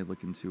definitely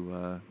looking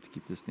to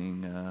keep this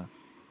thing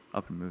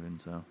up and moving.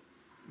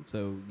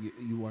 So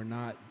you are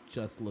not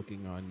just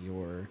looking on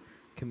your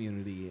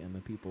community and the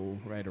people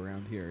right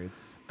around here.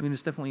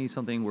 It's definitely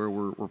something where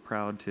we're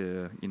proud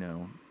to,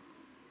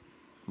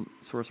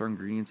 source our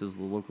ingredients as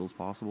local as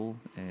possible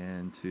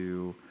and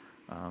to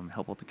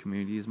help out the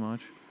community as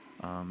much.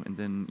 And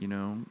then,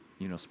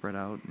 spread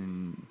out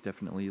and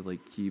definitely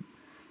keep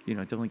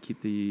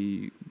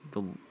the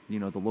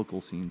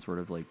local scene sort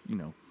of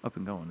up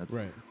and going. That's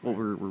right. What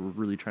we're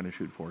really trying to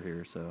shoot for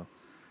here. So.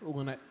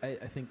 Well, and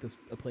I think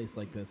a place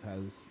like this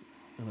has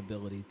an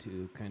ability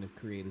to kind of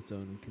create its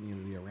own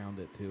community around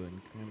it too, and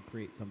kind of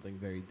create something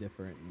very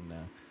different. And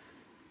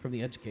from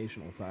the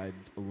educational side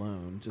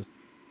alone, just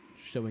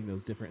showing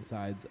those different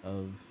sides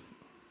of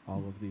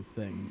all of these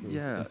things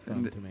is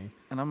fun to me.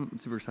 And I'm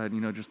super excited.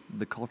 Just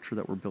the culture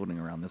that we're building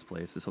around this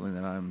place is something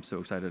that I'm so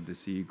excited to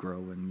see grow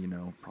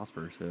and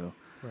prosper. So,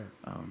 right.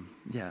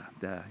 Yeah,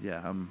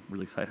 I'm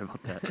really excited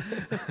about that.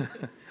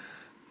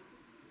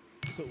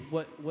 So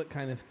what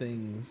kind of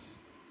things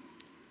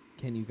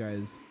can you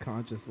guys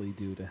consciously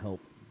do to help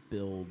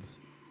build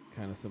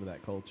kind of some of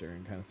that culture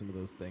and kind of some of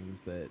those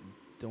things that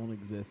don't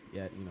exist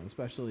yet?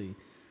 Especially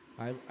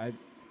I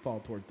fall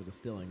towards the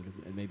distilling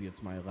and maybe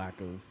it's my lack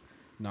of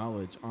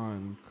knowledge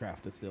on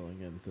craft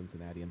distilling in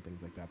Cincinnati and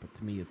things like that. But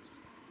to me,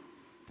 it's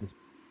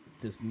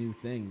this new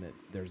thing that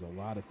there's a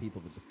lot of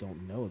people that just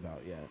don't know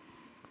about yet.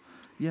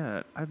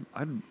 Yeah,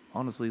 I'd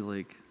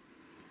honestly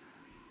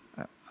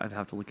I'd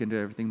have to look into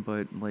everything,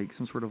 but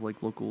some sort of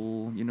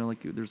local,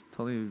 there's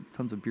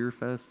tons of beer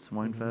fests,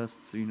 wine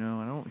fests, I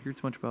don't hear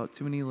too much about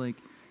too many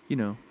local.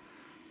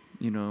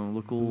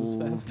 Booze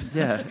fest?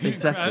 Yeah,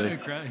 exactly.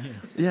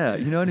 Yeah,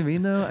 you know what I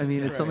mean though? I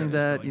mean, it's something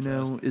that,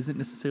 isn't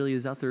necessarily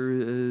as out there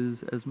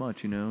as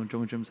much,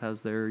 Jungle Gyms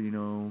has their,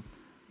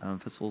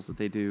 festivals that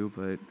they do,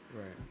 but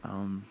right.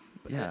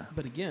 Yeah.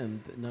 But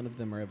again, none of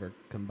them are ever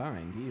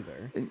combined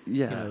either.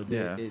 You'll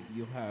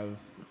have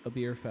a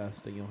beer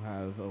fest, and you'll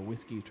have a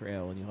whiskey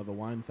trail, and you'll have a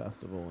wine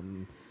festival,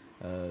 and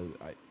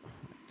I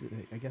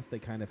guess they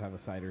kind of have a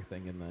cider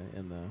thing in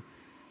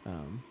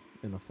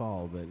the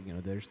fall. But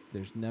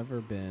there's never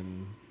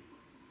been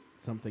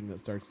something that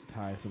starts to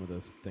tie some of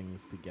those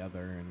things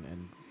together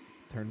and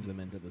turns them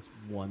into this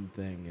one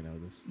thing.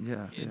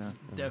 It's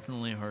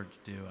definitely hard to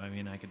do. I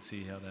mean, I could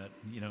see how that.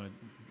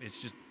 It's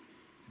just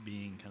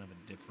being kind of a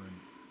different,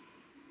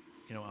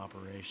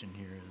 operation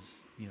here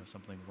is,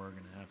 something we're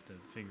going to have to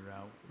figure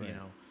out. Right.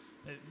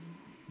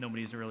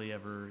 Nobody's really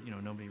ever,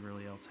 nobody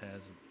really else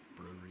has a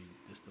brewery,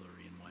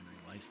 distillery, and winery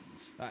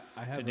license.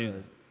 I have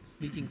a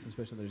sneaking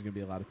suspicion there's going to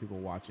be a lot of people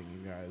watching you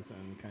guys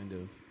and kind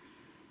of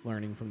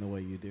learning from the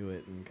way you do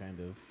it and kind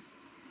of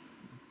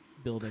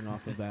building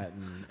off of that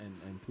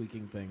and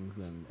tweaking things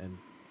and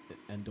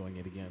doing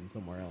it again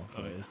somewhere else.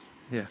 So it's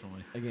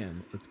definitely.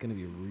 Again, it's going to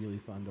be really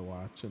fun to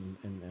watch and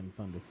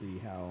fun to see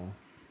how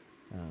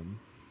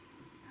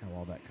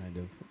all that kind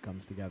of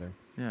comes together.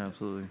 Yeah,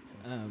 absolutely.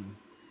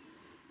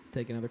 Let's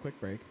take another quick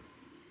break.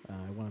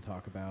 I want to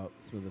talk about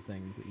some of the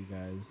things that you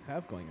guys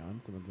have going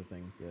on, some of the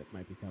things that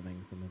might be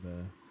coming, some of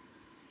the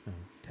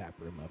tap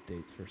room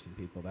updates for some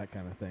people, that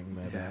kind of thing.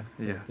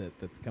 Yeah.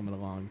 That's coming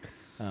along.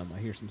 I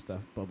hear some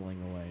stuff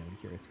bubbling away, and I'm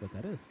curious what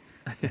that is.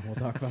 So we'll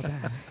talk about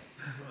that.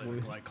 Probably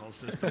the glycol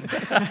system.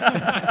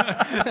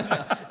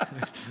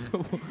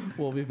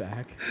 We'll be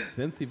back.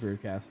 Cincy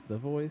Brewcast, the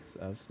voice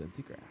of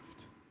Cincy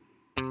Craft.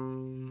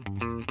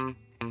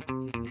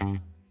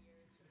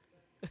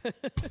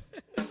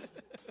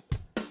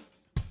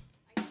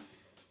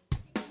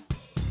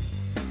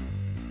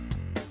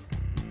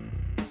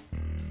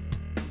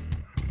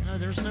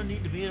 There's no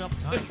need to be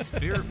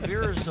uptight.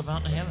 Beer is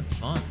about having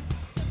fun.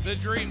 The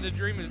dream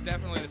is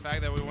definitely the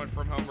fact that we went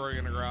from home brewing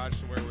in a garage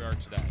to where we are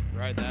today,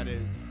 right? That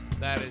is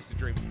the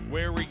dream.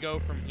 Where we go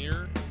from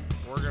here,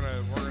 we're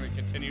gonna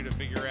continue to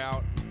figure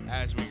out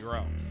as we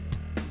grow.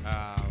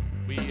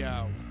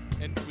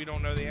 And we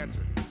don't know the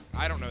answer.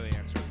 I don't know the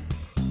answer.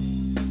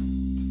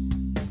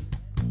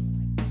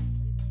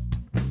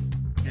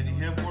 Can you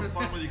have more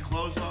fun with your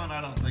clothes on?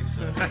 I don't think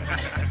so.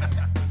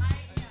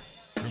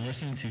 You're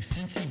listening to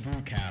Cincy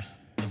Brewcast,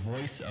 the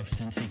voice of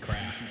Cincy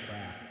Craft.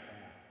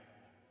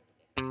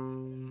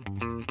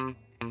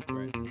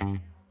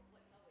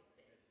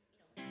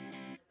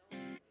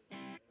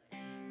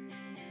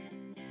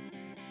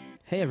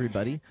 Hey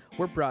everybody,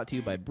 we're brought to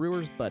you by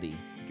Brewer's Buddy,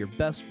 your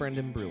best friend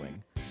in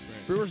brewing.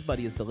 Brewer's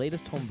Buddy is the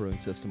latest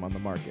homebrewing system on the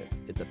market.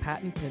 It's a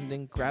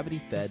patent-pending,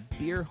 gravity-fed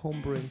beer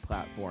homebrewing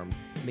platform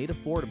made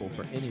affordable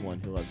for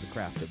anyone who loves the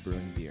craft of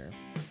brewing beer.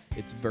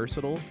 It's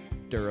versatile,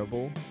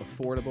 durable,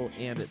 affordable,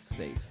 and it's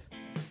safe.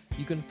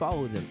 You can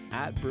follow them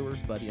at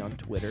Brewer's Buddy on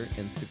Twitter,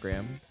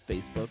 Instagram,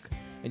 Facebook,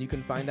 and you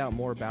can find out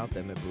more about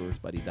them at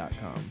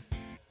brewersbuddy.com.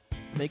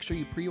 Make sure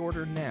you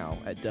pre-order now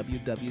at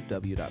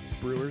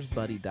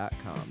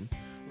www.brewersbuddy.com.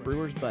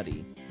 Brewer's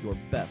Buddy, your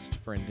best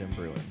friend in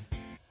brewing.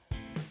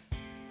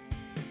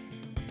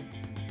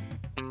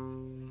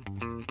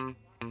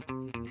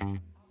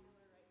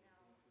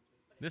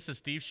 This is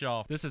Steve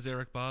Shaw. This is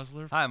Eric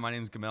Bosler. Hi, my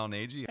name is Gamal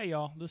Nagy. Hey,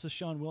 y'all. This is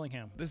Sean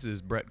Willingham. This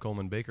is Brett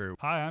Coleman Baker.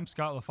 Hi, I'm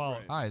Scott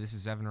LaFollette. Hi, this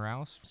is Evan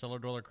Rouse. Cellar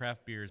Dweller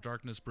Craft Beers.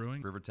 Darkness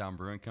Brewing. Rivertown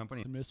Brewing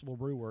Company. Municipal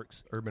Brew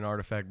Works. Urban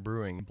Artifact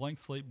Brewing. Blank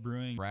Slate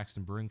Brewing.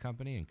 Braxton Brewing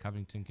Company in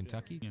Covington,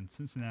 Kentucky. In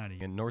Cincinnati.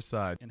 In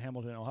Northside. In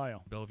Hamilton,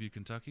 Ohio. Bellevue,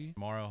 Kentucky.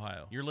 Lamar,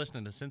 Ohio. You're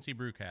listening to Cincy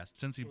Brewcast.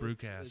 Cincy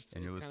Brewcast.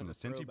 And you're listening to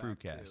Cincy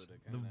Brewcast.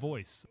 The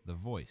voice. The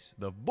voice.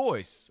 The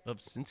voice of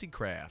Cincy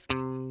Craft.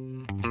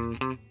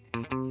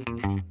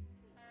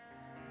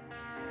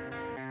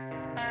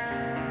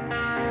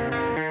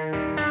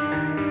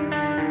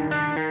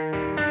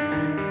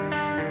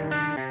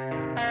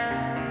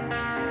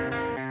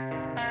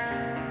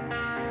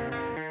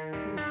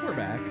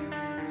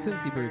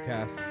 Cincy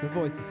Brewcast, the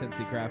voice of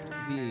Cincy Craft,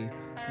 the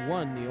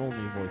one, the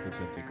only voice of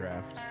Cincy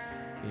Craft.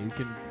 You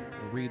can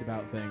read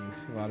about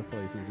things a lot of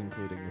places,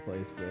 including the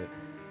place that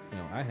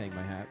I hang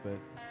my hat, but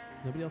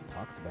nobody else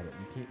talks about it.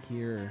 You can't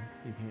hear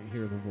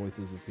the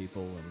voices of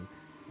people,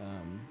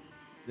 and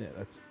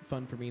that's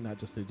fun for me not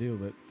just to do,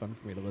 but fun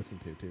for me to listen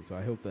to too. So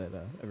I hope that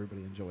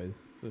everybody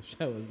enjoys the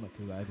show as much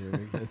as I do,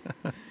 because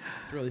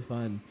it's really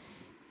fun.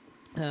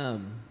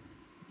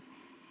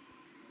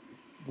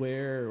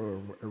 Where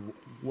or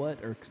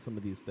what are some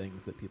of these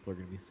things that people are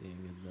going to be seeing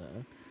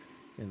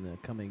in the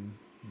coming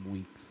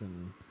weeks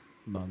and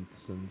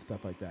months and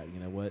stuff like that?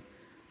 What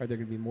are there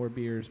going to be more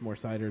beers, more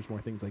ciders, more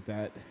things like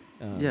that?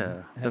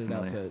 Yeah, headed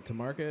definitely. out to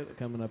market,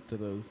 coming up to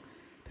those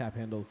tap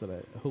handles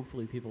that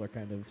hopefully people are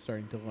kind of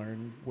starting to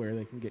learn where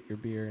they can get your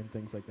beer and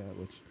things like that,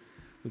 which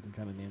we can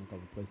kind of name a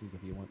couple places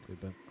if you want to.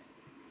 But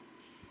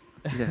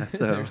yeah,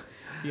 so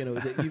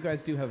you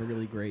guys do have a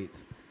really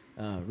great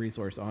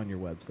resource on your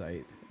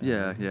website.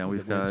 Yeah,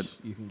 we've got.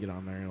 You can get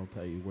on there and it'll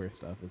tell you where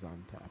stuff is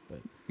on tap. But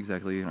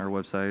exactly, our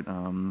website.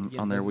 On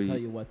there it doesn't tell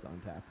you what's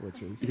on tap,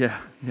 which is we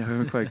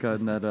haven't quite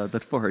gotten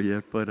that far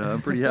yet, but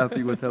I'm pretty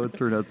happy with how it's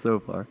turned out so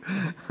far.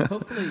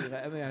 Hopefully,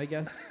 I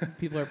guess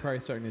people are probably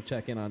starting to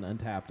check in on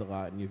Untapped a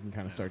lot, and you can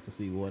kind of start to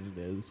see what it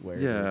is, where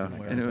it is.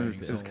 And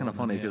it was kind of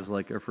funny because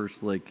our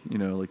first we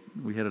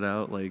headed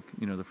out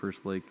the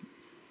first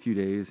few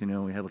days,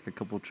 we had a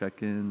couple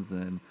check-ins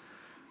and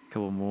a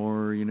couple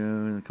more,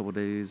 in a couple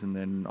days, and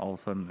then all of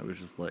a sudden it was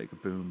just boom,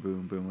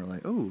 boom, boom. We're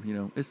like, oh,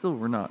 it's still,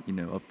 we're not,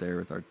 up there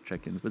with our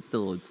check-ins, but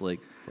still it's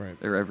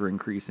they're ever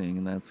increasing,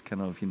 and that's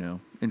kind of,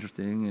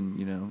 interesting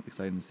and,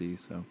 exciting to see,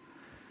 so.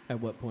 At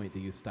what point do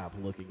you stop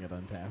looking at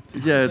Untapped?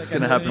 Yeah, it's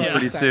going to happen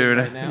pretty soon.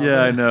 Right now,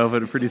 yeah, I know,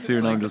 but pretty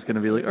soon I'm just going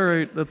to be like, all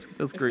right, that's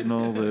great and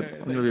all, but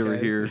I'm going to be over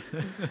here. I'm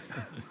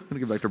going to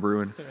get back to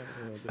brewing.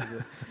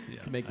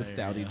 Can make the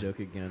stouty joke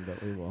again,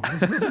 but we will.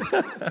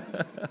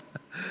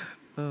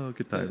 Oh,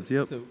 good times.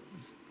 Yep. So,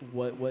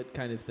 what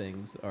kind of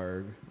things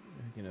are,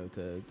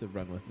 to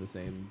run with the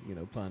same,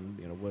 pun,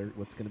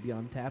 what's going to be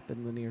on tap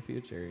in the near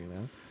future,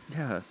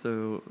 Yeah.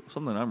 So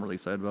something I'm really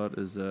excited about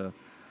is this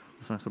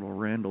nice little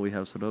Randall we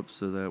have set up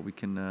so that we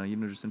can,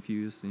 just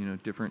infuse,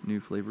 different new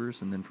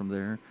flavors, and then from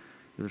there, if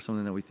there's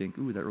something that we think,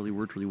 ooh, that really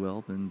worked really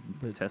well, then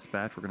test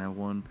batch. We're gonna have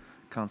one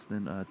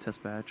constant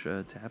test batch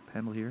tap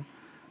handle here.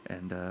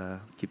 and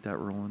keep that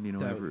rolling. You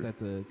know,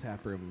 That's a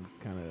tap room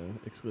kind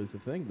of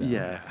exclusive thing, though.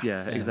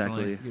 Yeah,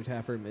 exactly. Your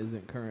tap room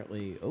isn't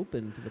currently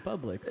open to the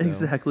public. So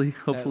Exactly.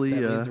 Hopefully,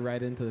 that leads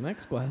right into the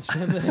next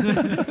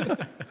question.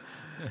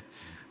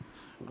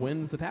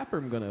 When's the tap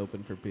room going to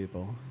open for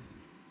people?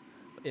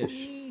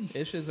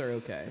 Ishes are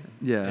okay.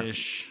 Yeah.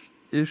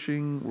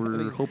 Ishing,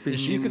 we're hoping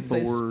you can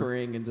say for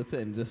spring and just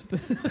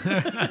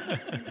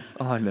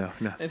Oh no.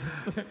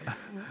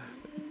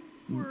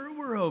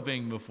 We're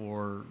hoping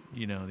before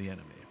the end of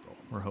April.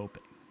 We're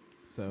hoping.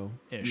 So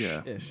ish.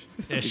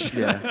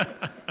 Yeah.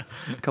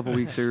 A couple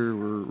weeks here,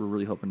 we're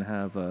really hoping to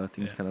have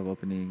things kind of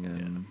opening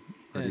and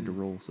ready to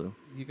roll. So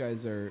you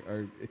guys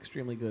are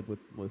extremely good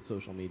with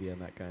social media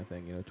and that kind of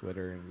thing.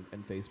 Twitter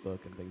and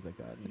Facebook and things like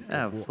that. And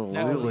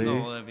absolutely,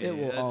 it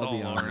will all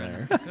be on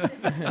there.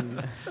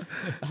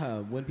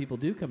 And when people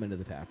do come into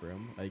the tap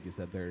room, like you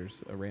said,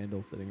 there's a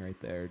Randall sitting right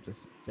there,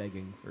 just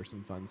begging for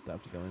some fun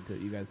stuff to go into.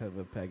 You guys have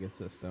a Pegasus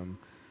system.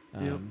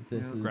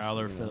 This is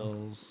growler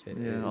fills.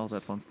 All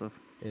that fun stuff.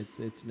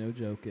 It's no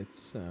joke.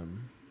 It's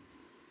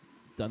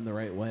done the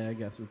right way, I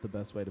guess, is the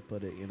best way to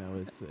put it.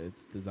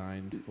 It's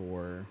designed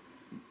for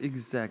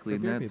exactly,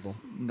 for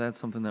and that's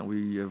something that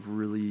we have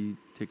really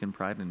taken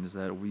pride in, is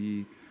that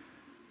we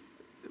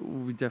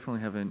definitely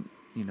haven't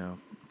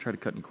tried to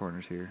cut any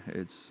corners here.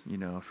 It's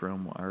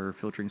from our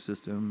filtering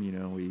system,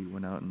 we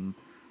went out and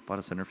bought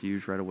a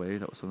centrifuge right away.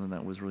 That was something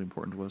that was really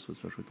important to us,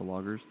 especially with the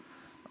loggers,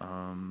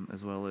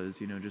 as well as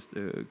just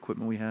the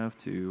equipment we have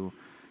to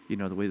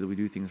the way that we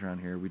do things around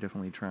here. We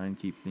definitely try and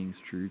keep things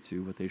true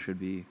to what they should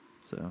be.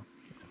 So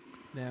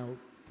now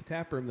the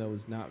tap room, though,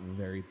 is not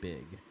very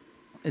big.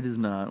 It is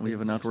not. We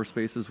have an outdoor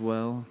space as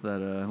well that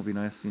will be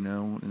nice, in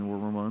the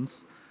warmer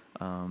months.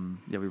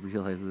 We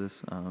realize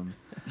this.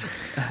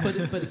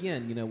 But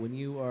again, when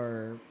you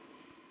are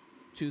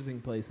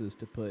choosing places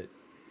to put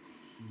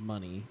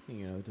money,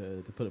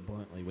 to put it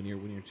bluntly, when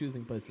you're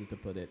choosing places to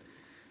put it,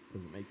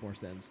 does it make more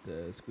sense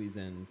to squeeze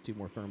in 2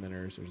 more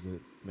fermenters, or does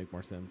it make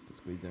more sense to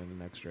squeeze in an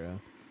extra,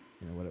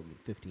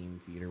 15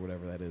 feet or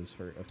whatever that is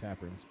of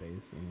tap room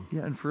space?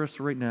 And for us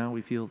right now,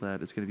 we feel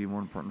that it's going to be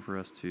more important for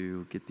us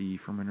to get the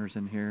fermenters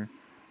in here.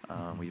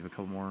 We have a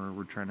couple more.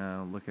 We're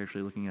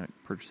looking at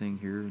purchasing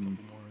here in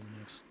the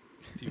next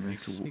few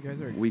weeks. You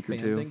guys are week or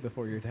expanding two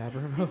before your tap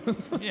room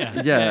opens.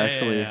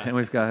 Actually, and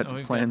we've got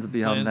plans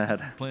beyond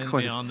that. Plans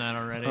beyond that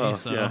already.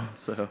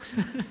 So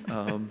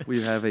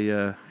we have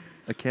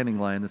a canning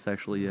line that's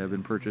actually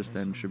been purchased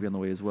and should be on the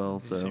way as well.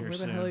 So where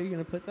the hell are you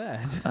going to put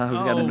that?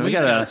 We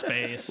got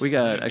space. We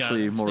got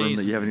actually more room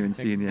that you haven't even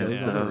seen yet.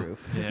 Goes on the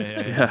roof.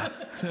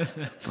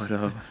 But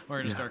we're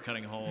going to start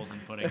cutting holes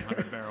and putting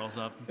 100 barrels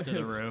up to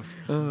the roof.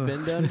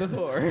 Been done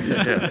before.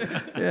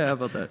 How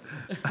about that?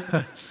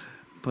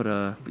 But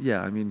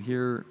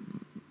here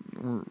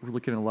we're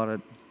looking at a lot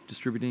of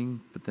distributing,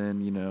 but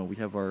then we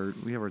have our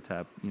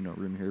tap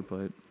room here,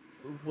 but.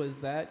 Was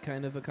that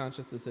kind of a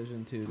conscious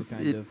decision too, to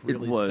kind of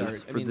really start? It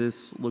was start? for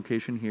this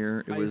location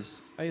here. It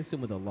was. I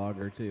assume with a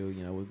logger too,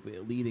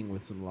 leading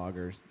with some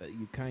loggers, that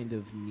you kind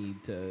of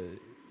need to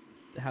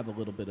have a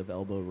little bit of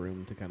elbow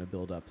room to kind of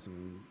build up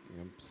some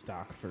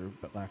stock, for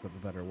lack of a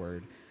better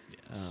word.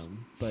 Yes.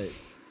 But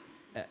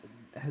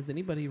has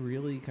anybody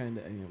really kind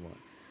of?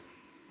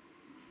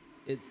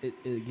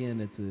 Again,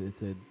 it's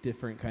a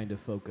different kind of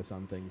focus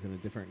on things and a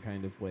different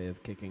kind of way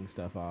of kicking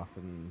stuff off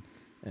and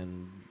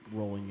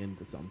rolling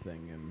into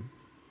something, and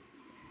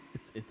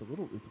it's a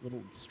little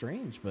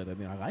strange, but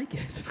I like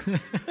it.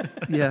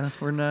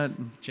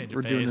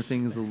 We're doing the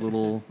things a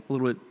little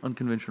bit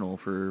unconventional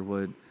for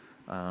what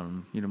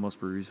most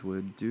breweries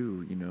would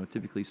do,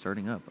 typically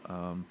starting up.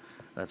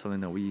 That's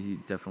something that we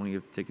definitely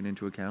have taken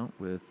into account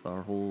with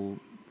our whole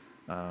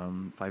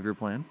 5-year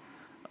plan.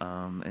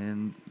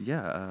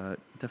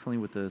 Definitely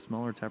with the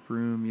smaller tap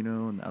room,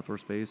 and the outdoor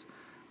space,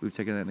 we've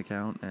taken that into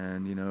account.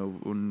 And,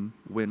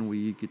 when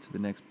we get to the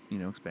next,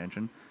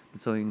 expansion,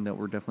 it's something that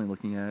we're definitely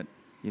looking at,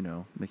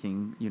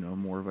 making,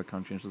 more of a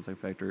conscientious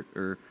factor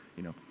or,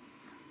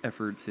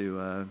 effort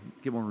to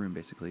get more room,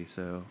 basically.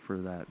 So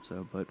for that.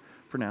 But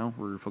for now,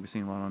 we're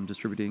focusing a lot on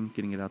distributing,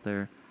 getting it out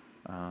there.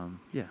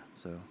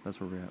 So that's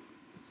where we're at.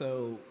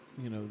 So,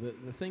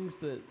 the things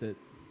that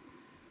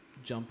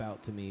jump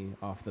out to me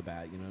off the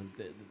bat,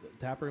 the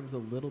tap room's a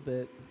little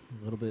bit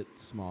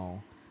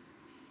small,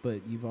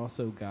 but you've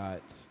also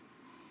got,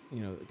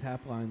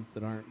 tap lines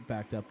that aren't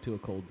backed up to a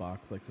cold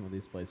box like some of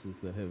these places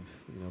that have,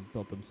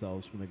 built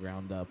themselves from the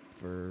ground up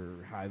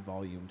for high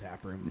volume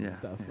tap rooms and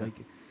stuff. Yeah. Like,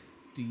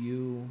 do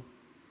you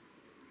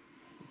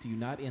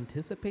not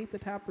anticipate the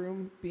tap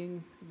room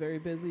being very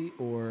busy,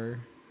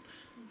 or?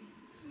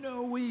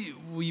 No,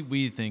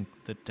 we think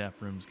the tap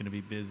room's going to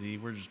be busy.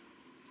 We're just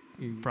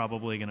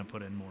probably going to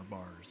put in more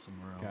bars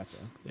somewhere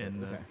else in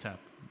the tap.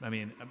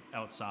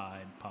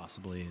 Outside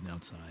possibly, and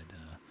outside.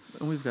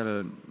 And we've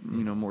got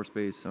more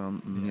space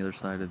on the other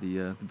side of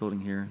the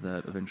building here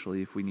that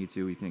eventually, if we need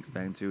to, we can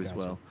expand to as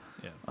well.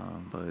 Yeah.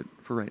 But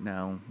for right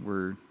now,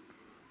 we're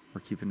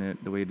we're keeping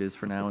it the way it is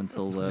for now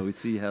until we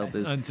see how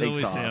this Until takes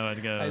we off. see how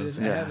it goes.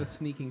 I have a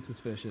sneaking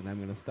suspicion I'm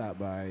going to stop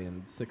by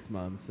in 6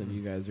 months, and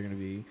you guys are going to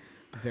be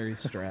very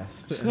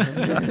stressed,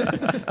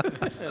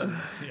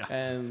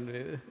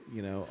 and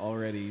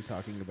already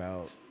talking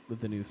about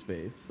the new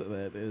space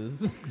that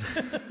is.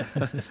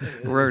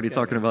 We're already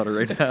talking about it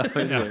right now.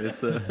 Anyway,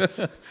 so.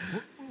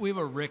 We have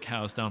a Rick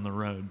house down the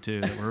road too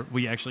that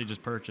we actually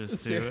just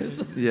purchased too.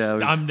 Seriously? Yeah,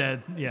 I'm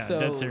dead. Yeah, So-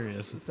 dead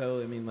serious.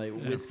 So I mean, like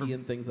Yeah, whiskey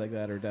and things like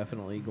that are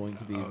definitely going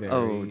to be very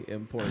Oh.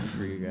 important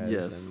for you guys.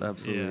 Yes, and,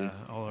 absolutely. Yeah,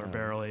 all our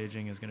barrel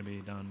aging is going to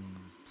be done.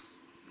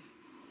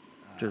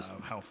 Just-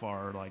 how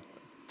far? Like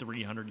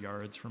 300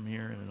 yards from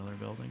here in another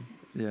building.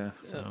 Yeah.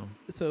 So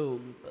This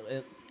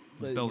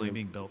building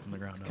being built from the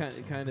ground up.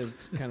 so. Kind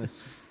of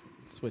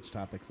switch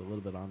topics a little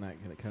bit on that.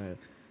 Kind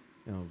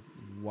of,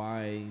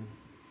 why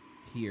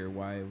here?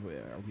 Why are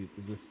we?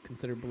 Is this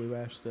considered blue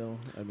ash still?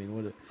 I mean,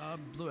 what?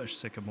 Bluish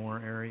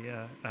sycamore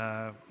area.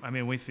 I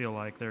mean, we feel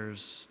like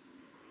there's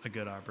a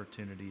good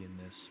opportunity in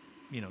this.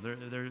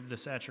 The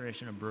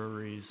saturation of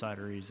breweries,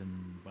 cideries, and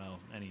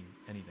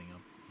anything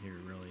up here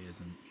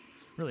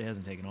really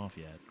hasn't taken off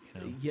yet.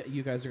 Yeah,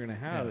 you guys are going to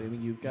have. Yeah. I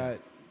mean, you've got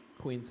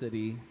Queen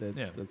City. That's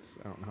Yeah.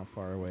 I don't know how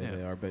far away Yeah.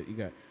 they are, but you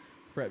got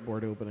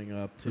Fretboard opening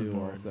up too.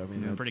 Fretboard. Also, I mean, Yeah.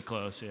 that's- Pretty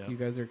close, yeah. You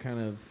guys are kind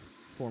of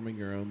forming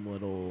your own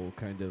little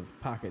kind of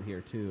pocket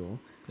here too.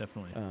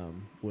 Definitely.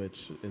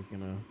 Which is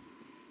gonna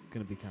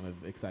be kind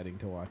of exciting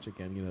to watch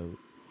again.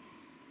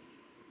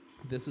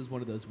 This is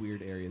one of those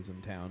weird areas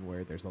in town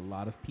where there's a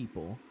lot of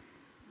people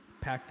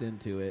packed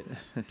into it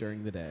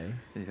during the day.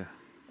 Yeah.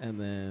 And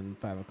then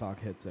 5 o'clock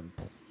hits and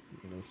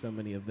so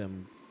many of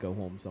them go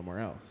home somewhere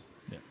else.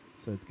 Yeah.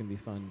 So it's gonna be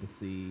fun to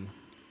see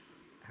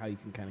how you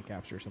can kind of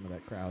capture some of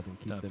that crowd and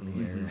keep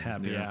Definitely. them here.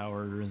 Happy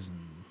hours and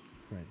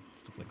right.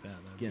 stuff like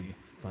that. That'd Again, be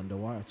fun to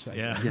watch. I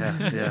Yeah.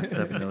 guess. Yeah,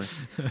 definitely.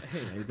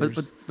 Hey,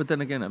 but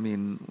then again, I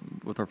mean,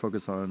 with our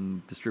focus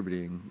on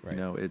distributing, Right.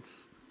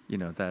 it's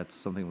that's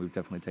something we've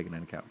definitely taken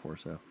into account for.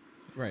 So.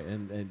 Right,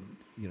 and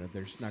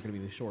there's not going to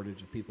be the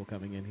shortage of people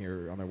coming in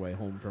here on their way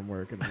home from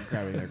work and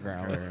grabbing their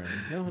growler. And,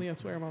 no, honey, I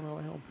swear I'm on my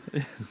way home.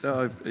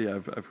 No,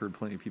 I've heard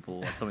plenty of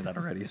people tell me that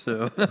already.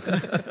 So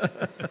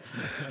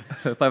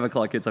 5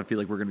 o'clock hits, I feel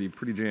like we're going to be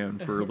pretty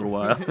jammed for a little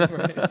while.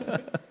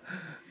 Right.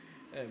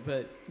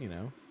 But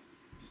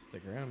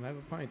stick around and have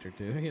a pint or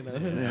two. Yeah,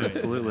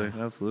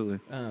 absolutely.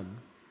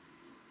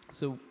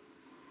 So,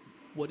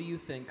 what do you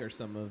think are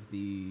some of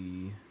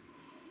the?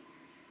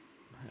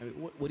 I mean,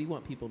 what do you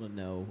want people to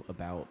know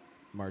about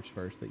March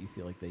 1st that you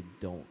feel like they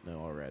don't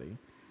know already?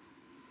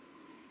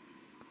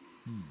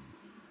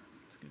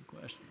 That's a good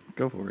question.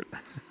 Go for it.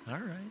 All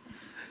right.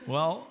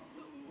 Well,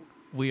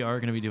 we are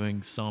going to be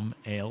doing some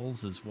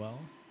ales as well.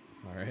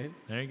 All right.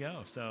 There you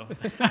go. So,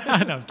 no,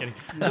 I'm kidding.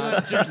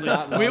 Seriously,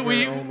 not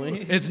lager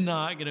only. It's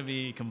not going to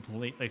be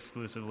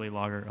exclusively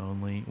lager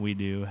only. We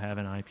do have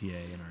an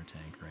IPA in our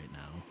tank right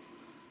now.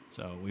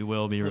 So we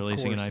will be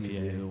releasing an course you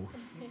IPA. do.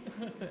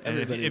 And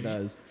Everybody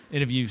does.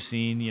 And if you've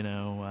seen,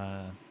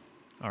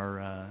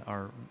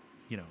 our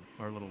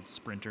little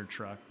Sprinter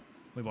truck,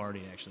 we've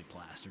already actually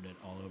plastered it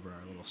all over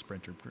our little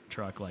Sprinter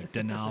truck, like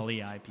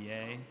Denali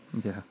IPA.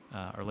 Yeah.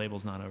 Our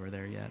label's not over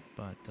there yet,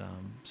 but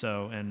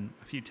and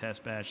a few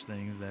test batch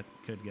things that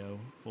could go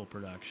full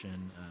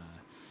production.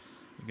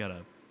 We've got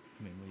what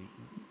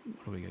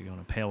do we got going?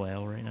 A pale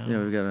ale right now? Yeah,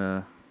 we've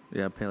got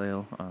a pale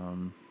ale.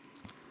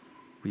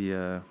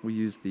 We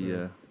use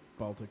the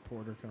Baltic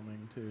Porter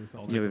coming too.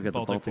 yeah, we've got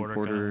Baltic the Baltic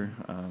Porter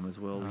Porter as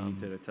well. We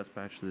did a test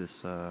batch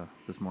this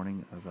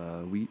morning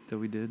of wheat that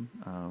we did.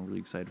 Really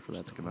excited for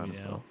that to come out as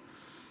well.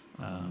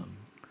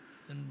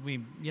 And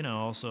we,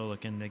 also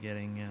look into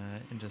getting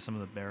into some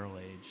of the barrel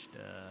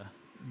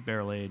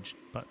aged,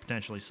 but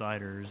potentially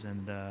ciders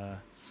and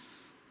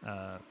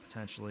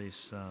potentially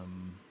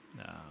some,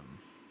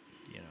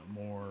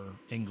 more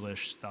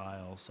English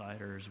style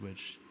ciders.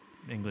 Which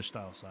English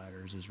style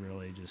ciders is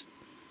really just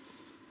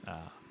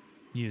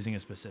using a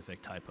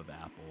specific type of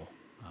apple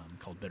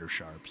called bitter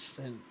sharps.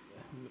 And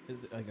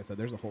like I said,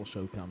 there's a whole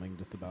show coming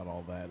just about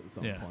all that at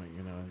some point.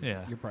 And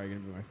Yeah. You're probably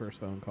going to be my first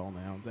phone call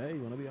now and say, hey,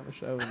 you want to be on the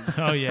show? And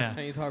Oh yeah.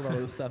 and you talk about all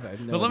this stuff. I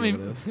have no But idea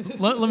what it is.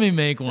 let me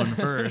make one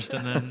first,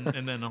 and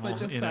then a whole, But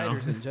just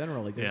ciders in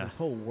general, like there's Yeah. this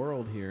whole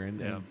world here,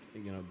 and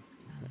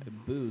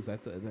booze.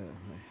 That's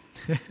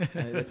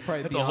that's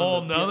probably That's a beyond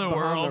whole the, nother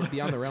world.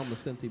 beyond the realm of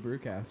Cincy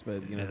Brewcast.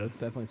 But that's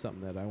definitely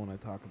something that I want to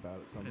talk about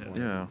at some point,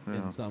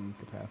 in some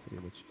capacity.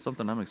 Which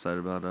something I'm excited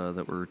about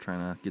that we're trying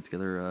to get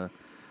together.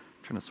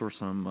 Trying to source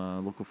some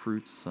local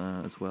fruits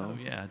as well.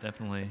 Oh yeah,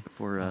 definitely.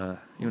 Before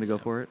you want to go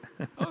for it?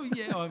 Oh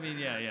yeah, I mean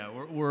yeah.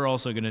 We're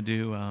also gonna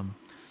do.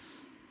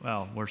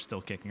 We're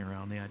still kicking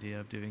around the idea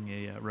of doing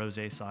a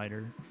rosé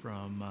cider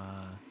from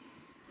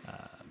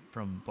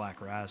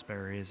black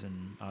raspberries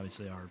and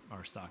obviously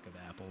our stock of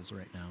apples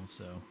right now.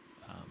 So,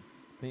 I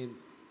mean,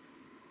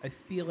 I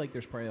feel like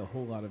there's probably a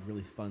whole lot of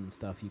really fun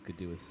stuff you could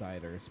do with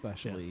cider,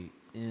 especially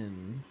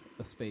in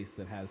a space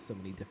that has so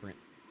many different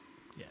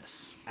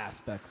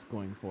aspects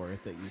going for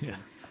it that you can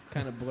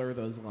kind of blur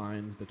those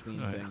lines between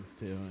things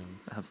too. And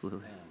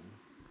absolutely.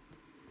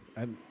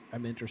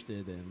 I'm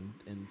interested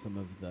in some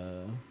of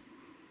the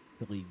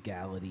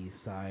legality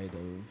side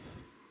of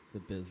the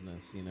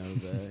business.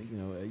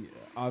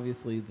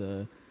 Obviously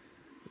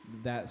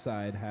that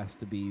side has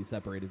to be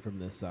separated from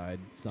this side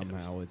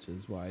somehow, which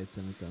is why it's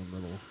in its own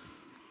little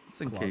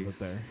closet encased.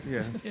 there.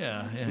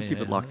 Yeah. Keep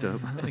it locked up.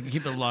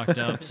 Keep it locked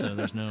up so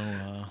there's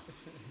no.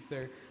 Is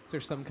there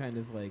some kind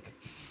of like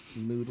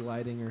mood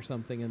lighting or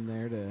something in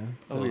there to?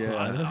 Oh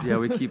yeah, yeah.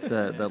 We keep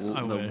the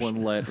wish.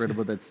 one light right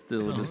above that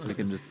still, just so we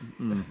can just.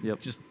 Yep.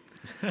 Just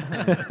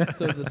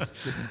So the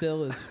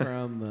still is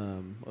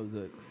from what was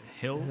it?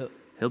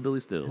 Hillbilly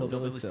Stills.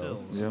 Hillbilly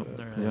Stills. Yep.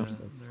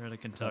 They're out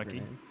of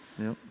Kentucky.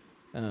 Yep.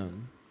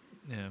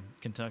 Yeah,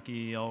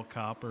 Kentucky all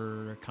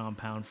copper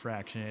compound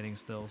fractionating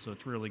still, so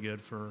it's really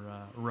good for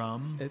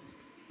rum. It's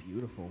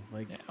beautiful.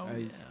 Like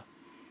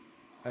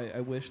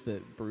I wish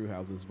that brew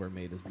houses were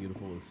made as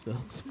beautiful as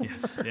stills.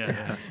 Yes,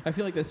 yeah. I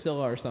feel like they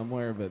still are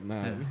somewhere, but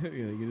not. Yeah.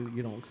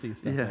 You don't see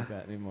stuff like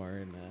that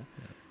anymore.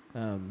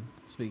 And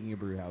speaking of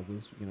brew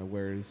houses,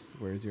 where's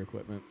your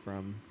equipment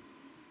from?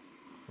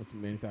 What's the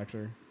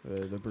manufacturer?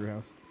 The brew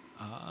house?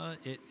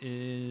 It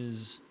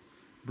is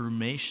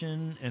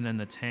Brewmation, and then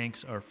the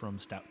tanks are from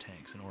Stout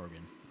Tanks in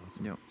Oregon.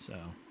 Awesome. Yep. So,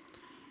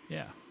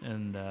 yeah,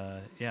 and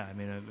I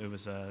mean, it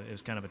was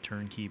kind of a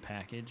turnkey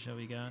package that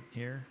we got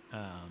here,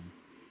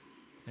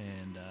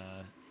 and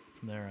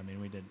from there, I mean,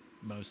 we did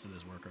most of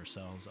this work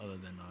ourselves, other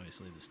than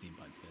obviously the steam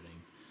pipe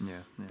fitting.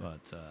 Yeah.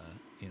 But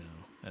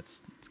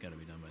it's got to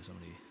be done by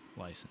somebody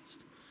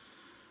licensed.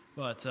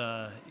 But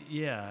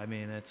I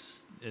mean,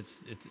 it's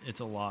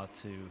a lot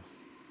to.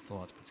 It's a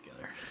lot to put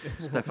together.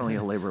 It's definitely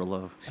a labor of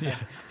love.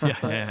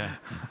 Yeah.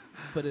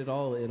 But it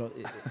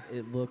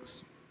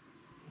looks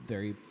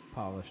very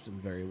polished and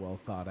very well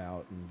thought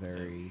out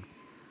and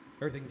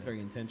everything's very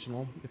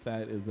intentional. If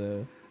that is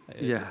I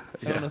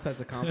don't know if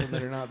that's a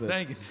compliment or not, but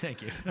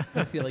thank you.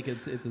 I feel like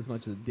it's as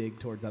much a dig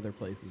towards other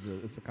places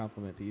as a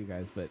compliment to you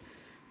guys. But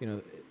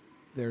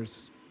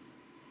there's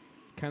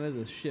kind of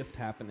this shift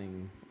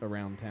happening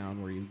around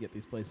town where you get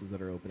these places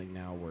that are opening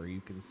now where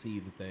you can see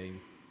that they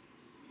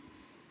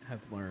have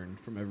learned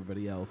from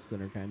everybody else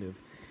and are kind of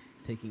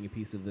taking a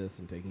piece of this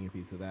and taking a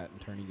piece of that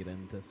and turning it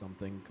into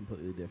something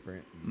completely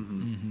different.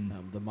 And,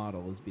 the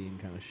model is being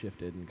kind of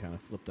shifted and kind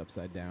of flipped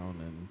upside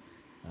down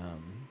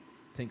and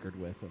tinkered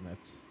with, and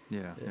that's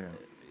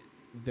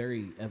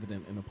very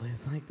evident in a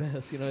place like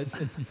this.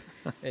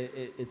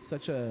 It's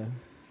such a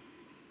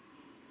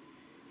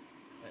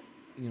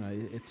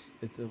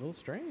it's a little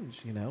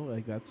strange.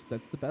 Like that's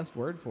the best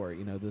word for it.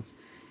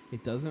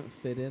 It doesn't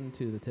fit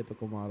into the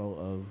typical model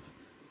of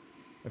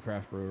a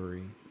craft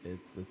brewery.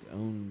 It's its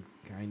own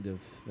kind of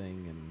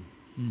thing,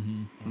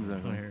 and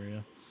Exactly. I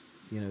hear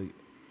you.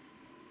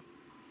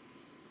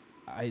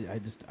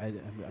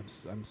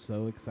 I'm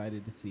so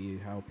excited to see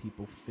how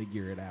people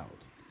figure it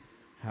out,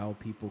 how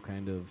people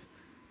kind of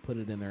put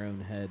it in their own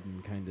head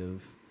and kind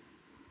of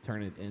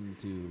turn it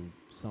into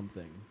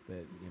something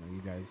that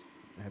you guys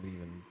haven't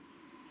even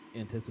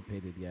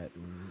anticipated yet.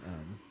 And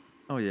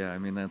Oh yeah, I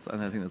mean I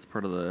think that's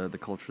part of the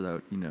culture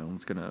that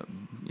it's gonna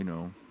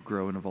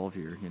grow and evolve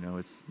here.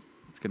 It's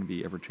gonna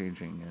be ever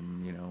changing,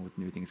 and with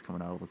new things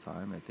coming out all the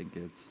time. I think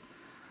it's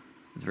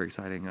very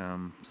exciting,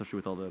 especially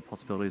with all the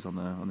possibilities on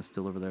the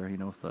still over there.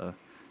 With the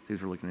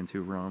things we're looking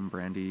into, rum,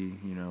 brandy,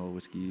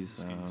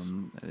 whiskeys.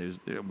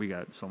 We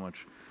got so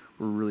much.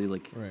 We're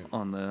really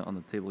on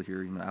the table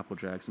here. Apple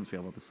Jack, since we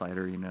have all the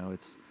cider.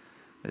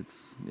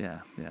 It's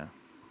yeah.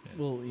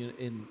 Well,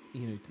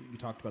 you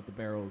talked about the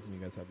barrels, and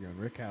you guys have your own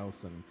rick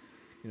house, and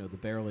the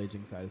barrel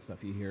aging side of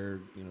stuff. You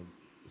hear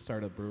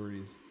startup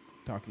breweries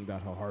talking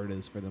about how hard it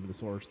is for them to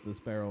source this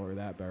barrel or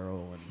that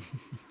barrel, and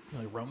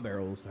like rum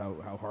barrels,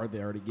 how hard they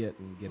are to get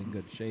and get in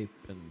good shape,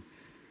 and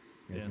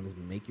you guys can just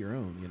make your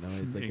own.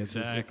 It's like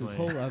exactly. it's this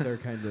whole other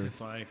kind of. It's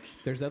like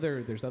there's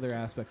other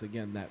aspects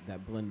again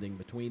that blending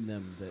between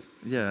them that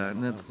and I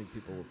don't that's think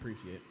people will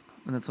appreciate.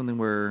 And that's something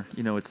where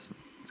it's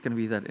going to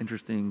be that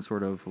interesting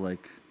sort of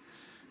like.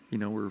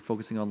 We're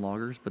focusing on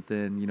loggers, but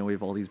then, we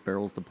have all these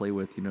barrels to play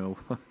with,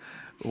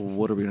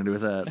 what are we going to do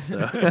with that?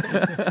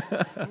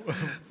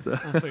 So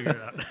we'll figure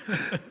it out.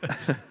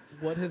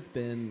 What have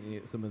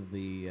been some of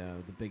the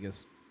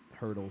biggest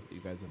hurdles that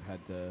you guys have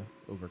had to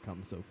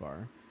overcome so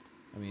far?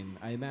 I mean,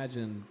 I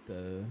imagine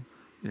the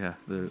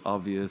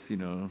obvious,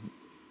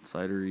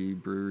 cidery,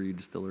 brewery,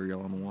 distillery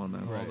all in one.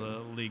 That's all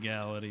the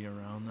legality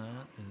around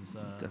that is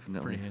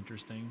definitely pretty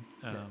interesting.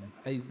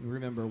 I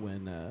remember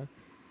when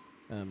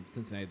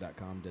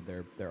Cincinnati.com did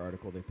their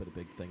article. They put a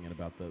big thing in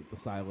about the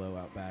silo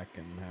out back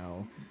and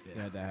how you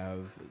had to have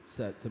it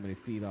set so many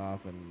feet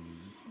off and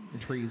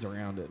trees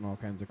around it and all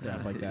kinds of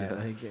crap like that.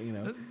 I think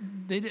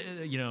they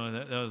did.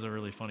 That was a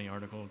really funny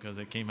artital because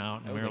it came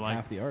out and we were like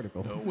half the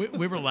article.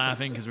 We were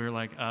laughing because we were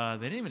like, they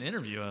didn't even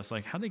interview us.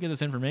 Like, how'd they get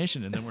this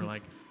information? And then we're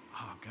like,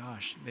 oh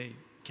gosh,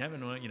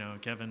 Kevin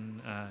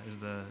is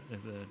the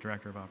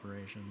director of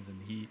operations, and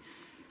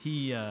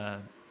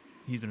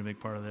he's been a big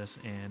part of this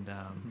and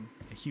a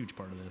huge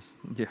part of this.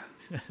 Yeah.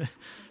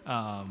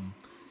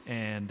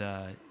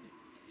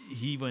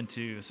 he went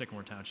to a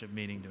Sycamore Township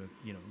meeting to,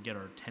 get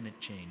our tenant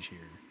change here.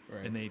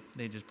 Right. And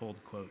they just pulled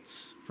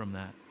quotes from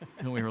that.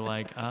 And we were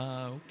like,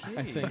 okay.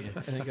 I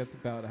think that's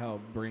about how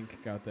Brink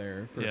got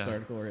their first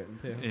article written,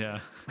 too. Yeah.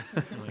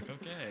 We're like,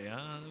 okay,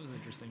 that was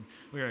interesting.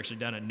 We were actually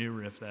down at New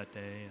Riff that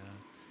day,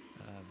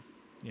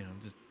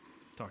 just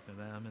talking to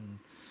them, and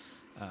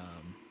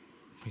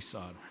we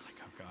saw it, and we're like,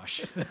 oh,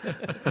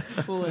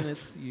 gosh. Well, and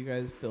it's, you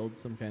guys build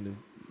some kind of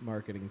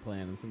marketing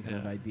plan and some kind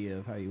of idea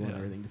of how you want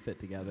everything to fit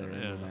together,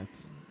 and then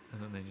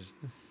and then they just...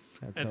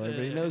 That's how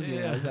everybody knows you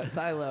now, is that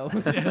silo.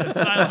 That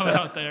silo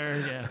out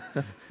there,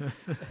 yeah.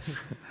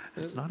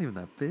 It's not even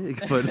that big,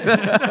 but...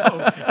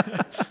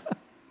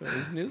 But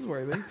it's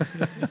newsworthy.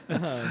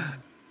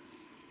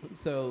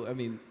 So, I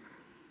mean,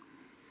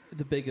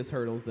 the biggest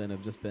hurdles then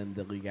have just been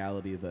the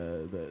legality,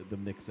 the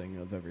mixing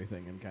of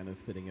everything and kind of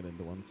fitting it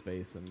into one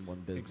space and one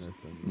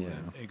business.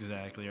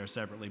 Exactly. Our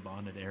separately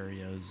bonded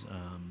areas,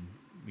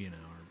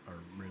 are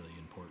really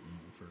important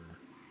for,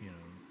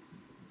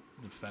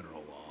 the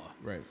federal law.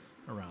 Right.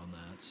 Around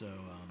that. So,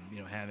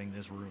 having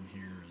this room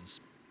here is,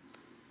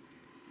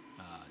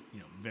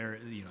 very,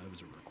 it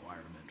was a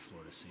requirement,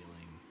 floor to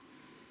ceiling,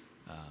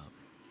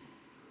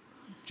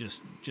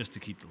 just to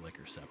keep the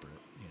liquor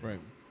separate. Right.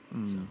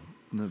 So,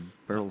 the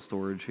barrel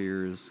storage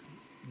here is,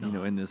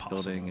 in this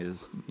building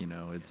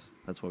possible. is,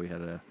 that's why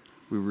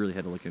we really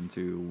had to look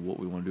into what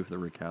we want to do for the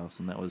Rick House.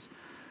 And that was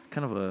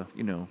kind of a,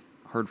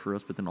 hard for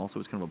us, but then also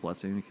it's kind of a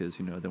blessing because,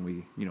 then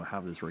we,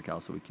 have this Rick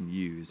House that we can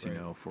use,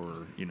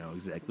 for,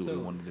 exactly what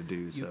we wanted to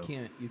do. So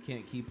you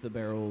can't keep the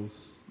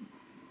barrels.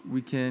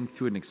 We can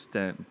to an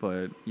extent,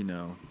 but,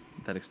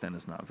 that extent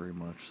is not very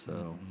much.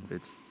 So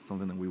it's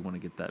something that we want to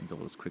get that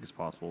built as quick as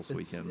possible so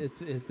we can.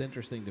 It's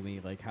interesting to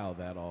me, like how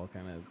that all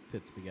kind of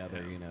fits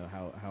together,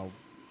 how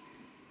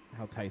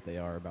tight they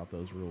are about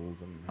those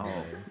rules and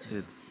how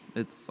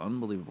it's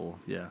unbelievable.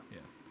 Yeah.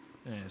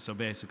 So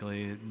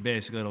basically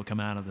it'll come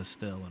out of the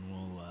still, and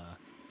we'll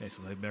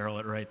basically barrel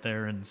it right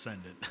there and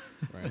send it.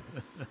 Right.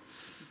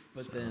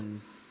 But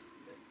then,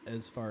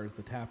 as far as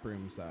the tap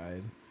room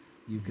side,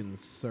 you can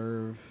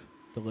serve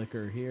the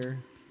liquor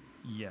here.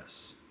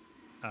 Yes,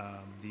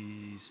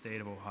 the state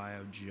of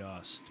Ohio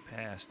just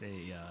passed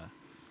a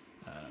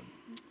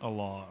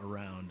law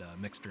around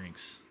mixed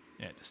drinks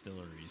at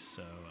distilleries,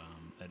 so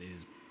that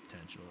is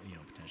potentially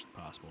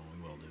possible,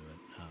 and we will do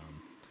it.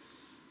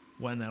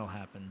 When that'll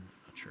happen,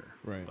 not sure.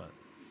 Right. But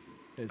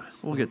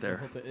we'll get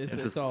there.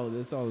 It's all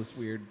this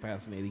weird,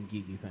 fascinating,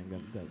 geeky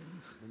thing that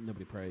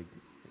nobody probably,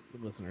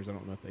 listeners, I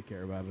don't know if they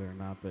care about it or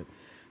not, but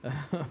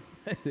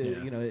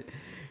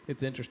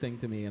it's interesting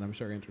to me, and I'm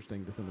sure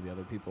interesting to some of the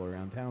other people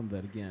around town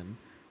that again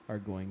are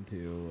going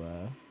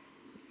to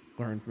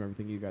learn from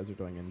everything you guys are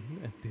doing and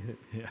do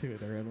it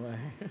their own way.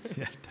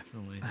 Yeah,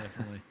 definitely.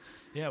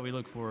 Yeah, we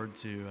look forward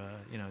to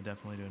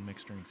definitely doing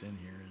mixed drinks in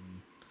here,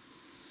 and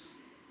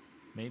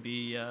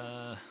maybe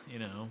I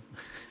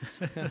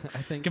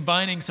think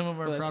combining some of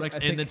our products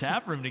in the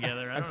tap room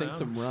together. I think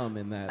some rum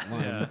in that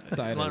lime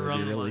cider would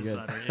be really good.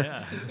 Cider,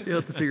 yeah. You'll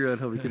have to figure out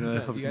how we can.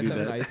 Do you guys have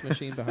an ice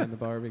machine behind the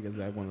bar? Because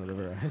I wanted a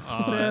beer ice.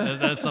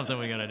 That's something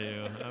we gotta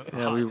do.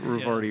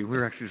 We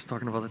were actually just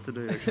talking about that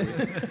today.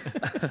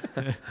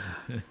 Actually.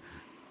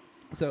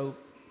 So,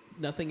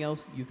 nothing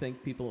else you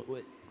think people?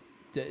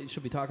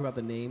 Should we talk about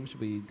the name? Should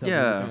we? Tell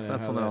them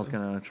that's something I was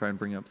gonna try and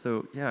bring up.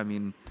 So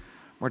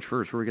March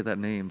 1st, where we get that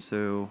name.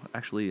 So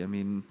actually,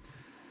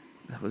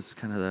 that was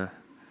kind of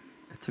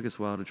it took us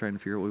a while to try and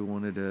figure out what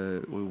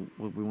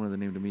we wanted the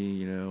name to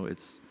be.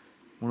 It's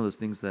one of those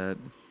things that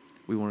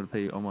we wanted to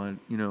pay homage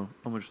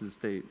to the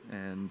state.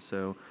 And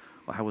so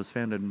I was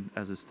founded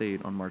as a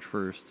state on March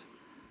 1st.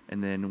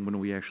 And then when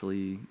we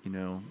actually,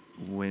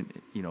 went,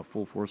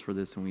 full force for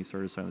this and we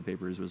started signing the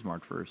papers, it was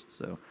March 1st.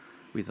 So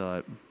we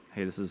thought,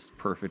 hey, this is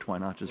perfect. Why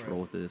not just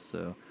roll with this?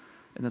 So,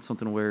 and that's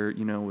something where,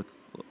 with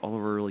all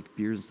of our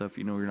beers and stuff,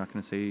 you're not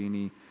going to say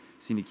any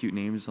cute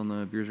names on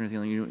the beers or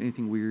anything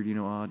anything weird,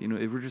 odd.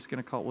 We're just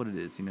going to call it what it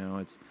is.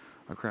 It's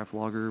our craft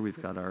lager.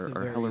 We've got our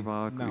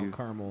Hellerbach. Mount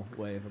Carmel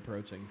way of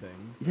approaching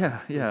things.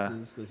 Yeah.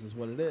 This is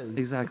what it is.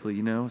 Exactly.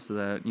 So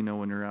that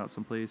when you're out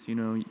someplace,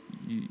 you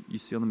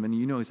see on the menu,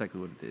 you know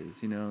exactly what it is.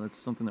 That's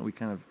something that we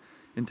kind of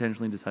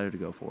intentionally decided to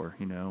go for.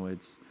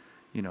 It's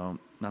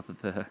not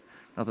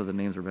that the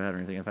names are bad or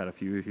anything. I've had a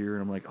few here,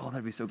 and I'm like, oh,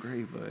 that'd be so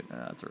great, but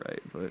that's all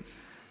right. But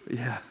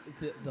yeah,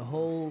 the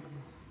whole,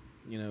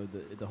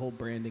 the whole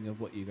branding of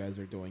what you guys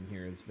are doing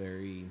here is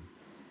very,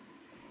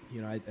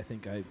 I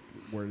think I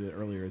worded it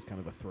earlier as kind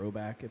of a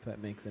throwback, if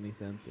that makes any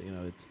sense.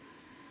 It's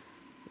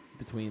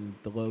between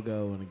the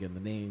logo and again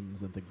the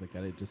names and things like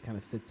that. It just kind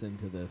of fits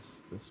into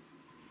this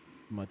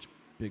much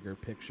bigger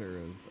picture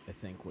of I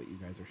think what you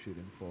guys are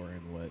shooting for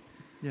and what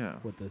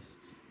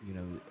this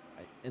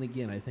and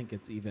again I think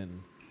it's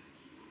even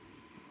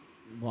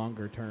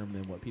longer term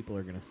than what people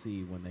are going to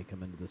see when they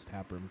come into this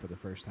tap room for the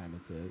first time.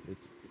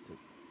 It's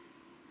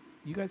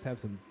you guys have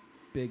some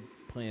big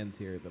plans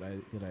here that I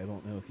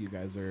don't know if you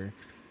guys are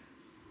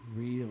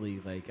really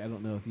I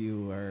don't know if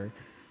you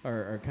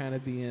are kind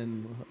of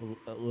being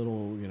a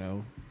little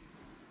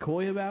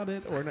coy about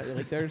it or not.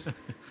 Like there's,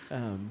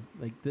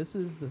 like this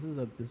is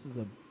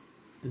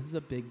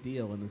a big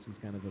deal, and this is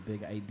kind of a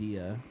big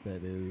idea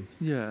that is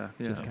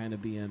just kind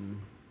of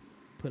being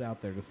put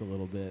out there just a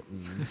little bit.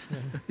 And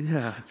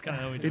Yeah, It's kind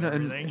of how we do you know,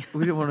 and everything.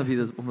 we didn't want to be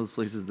one of those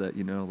places that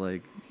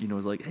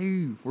was like,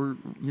 hey, we're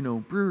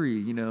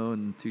brewery,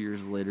 and 2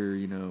 years later,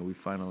 we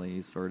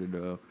finally started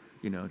to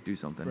do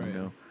something, Right.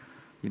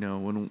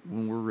 when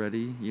we're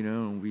ready,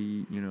 and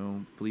we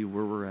believe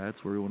where we're at,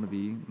 it's where we want to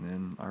be,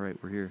 and all right,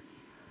 we're here.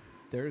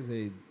 there is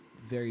a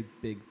very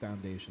big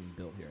foundation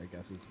built here, I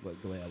guess is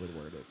the way I would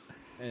word it.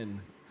 And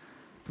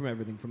from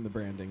everything from the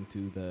branding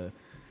to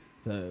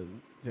the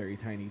very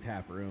tiny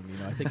tap room,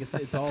 I think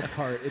it's all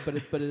part, but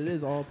it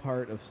is all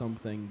part of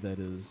something that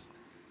is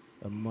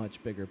a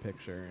much bigger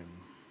picture.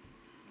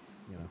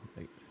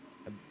 And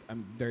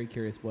I'm very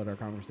curious what our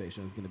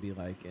conversation is going to be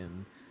like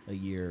in a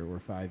year or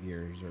 5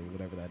 years or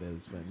whatever that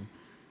is when.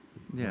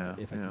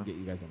 If I can get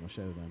you guys on the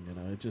show, then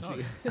it's just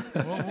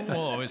We'll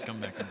always come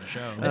back on the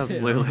show.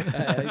 Absolutely.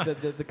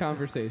 The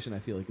conversation I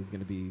feel like is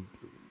going to be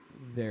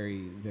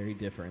very, very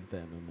different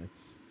then, and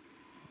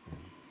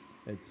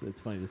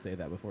it's funny to say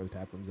that before the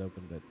tap room's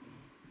open, but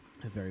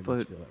I very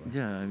much feel that way.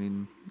 Yeah, I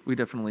mean, we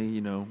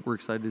definitely we're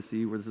excited to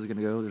see where this is going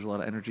to go. There's a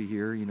lot of energy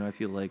here. I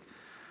feel like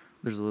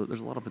there's a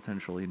lot of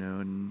potential.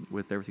 And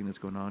with everything that's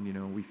going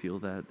on, we feel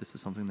that this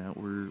is something that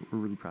we're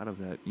really proud of.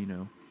 That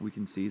we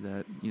can see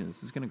that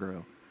this is going to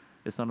grow.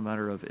 It's not a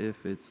matter of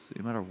if, it's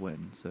a matter of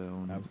when.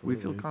 So Absolutely. we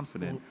feel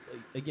confident.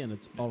 Again,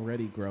 it's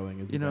already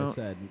growing, as you know, guys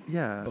said.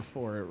 Yeah.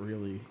 Before it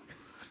really.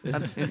 And,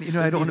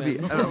 I don't want to be.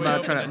 I'm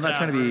not trying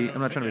to be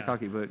Yeah.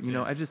 cocky, but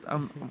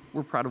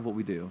we're proud of what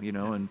we do.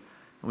 And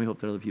we hope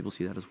that other people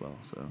see that as well.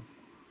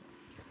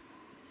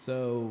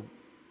 So,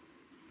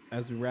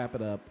 as we wrap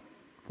it up,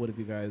 what have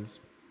you guys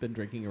been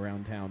drinking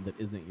around town that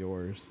isn't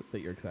yours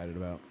that you're excited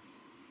about?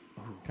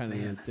 Kind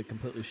of to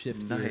completely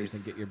shift gears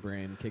and get your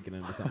brain kicking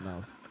into something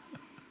else.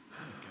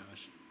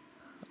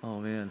 Oh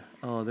man.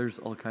 Oh, there's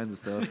all kinds of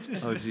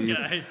stuff. Oh geez.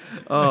 guy.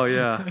 Oh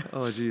yeah.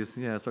 Oh geez.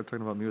 Yeah. Start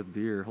talking about me with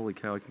beer. Holy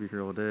cow! I could be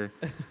here all day.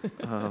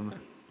 Oh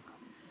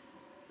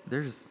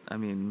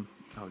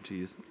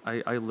geez.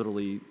 I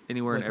literally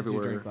anywhere and everywhere.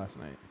 What did you drink last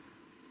night?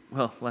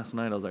 Well, last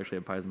night I was actually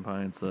at Pies and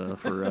Pints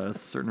for a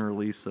certain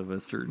release of a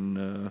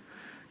certain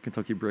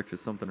Kentucky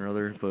breakfast something or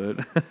other. But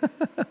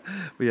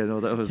yeah,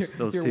 no, that was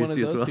You're tasty one of as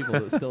those well. people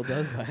that still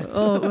does that.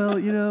 Oh well,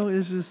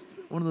 it's just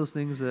one of those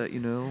things that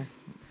I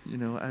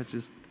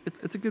just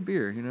it's a good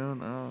beer, and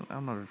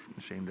I'm not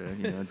ashamed to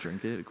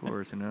drink it, of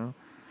course, Yeah.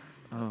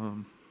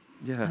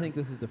 I think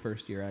this is the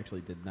first year I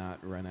actually did not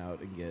run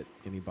out and get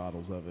any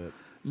bottles of it.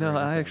 No,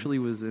 I actually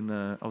was in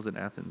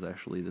Athens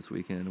actually this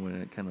weekend when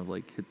it kind of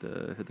like hit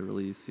the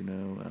release,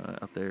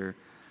 out there,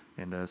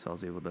 and so I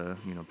was able to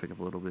pick up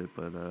a little bit.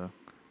 But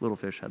Little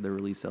Fish had their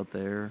release out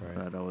there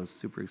that I was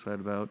super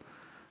excited about.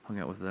 Hung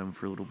out with them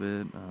for a little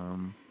bit.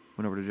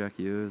 Went over to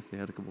Jackie O's. They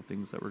had a couple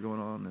things that were going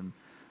on, and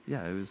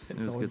yeah, it was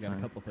always a good got time.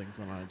 a couple things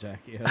went on at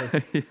Jackie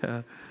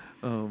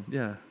O's.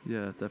 Yeah,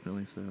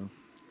 definitely. So.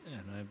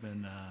 And I've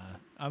been,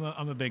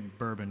 I'm a big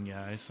bourbon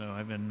guy, so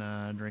I've been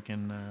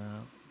drinking,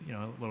 a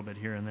little bit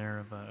here and there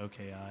of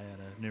OKI at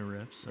a New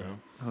Riff. So,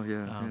 Oh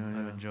yeah,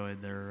 I've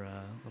enjoyed their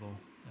little,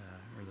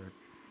 or their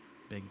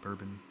big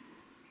bourbon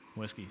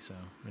whiskey. So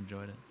I've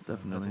enjoed it. So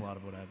Definitely. that's a lot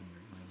of what I've been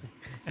drinking.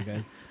 You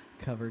guys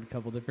covered a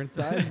couple different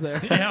sides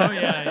there.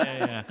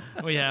 Yeah.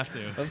 We have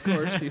to. Of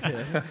course you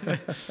did.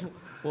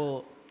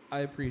 Well,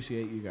 I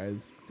appreciate you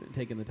guys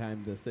taking the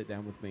time to sit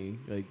down with me,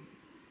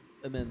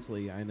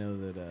 immensely. I know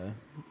that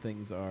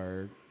things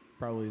are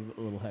probably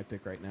a little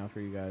hectic right now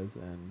for you guys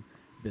and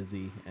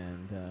busy,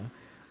 and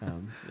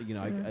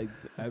I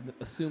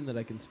assume that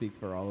I can speak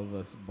for all of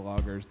us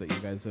bloggers that you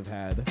guys have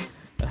had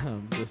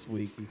this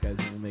week. You guys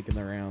have been making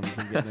the rounds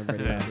and getting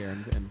everybody out here,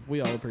 and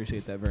we all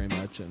appreciate that very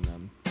much.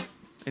 And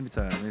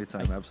anytime, I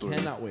absolutely.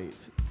 cannot wait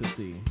to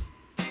see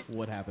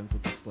what happens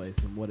with this place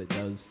and what it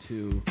does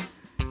to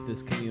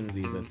this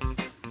community that's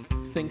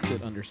thinks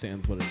it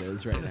understands what it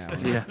is right now.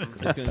 Yeah.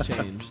 It's going to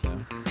change.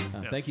 So,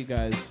 thank you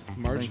guys.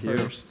 March Thank you.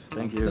 1st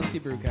Thank on you. Cincy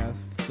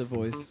Brewcast, the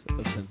voice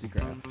of Cincy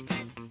Craft.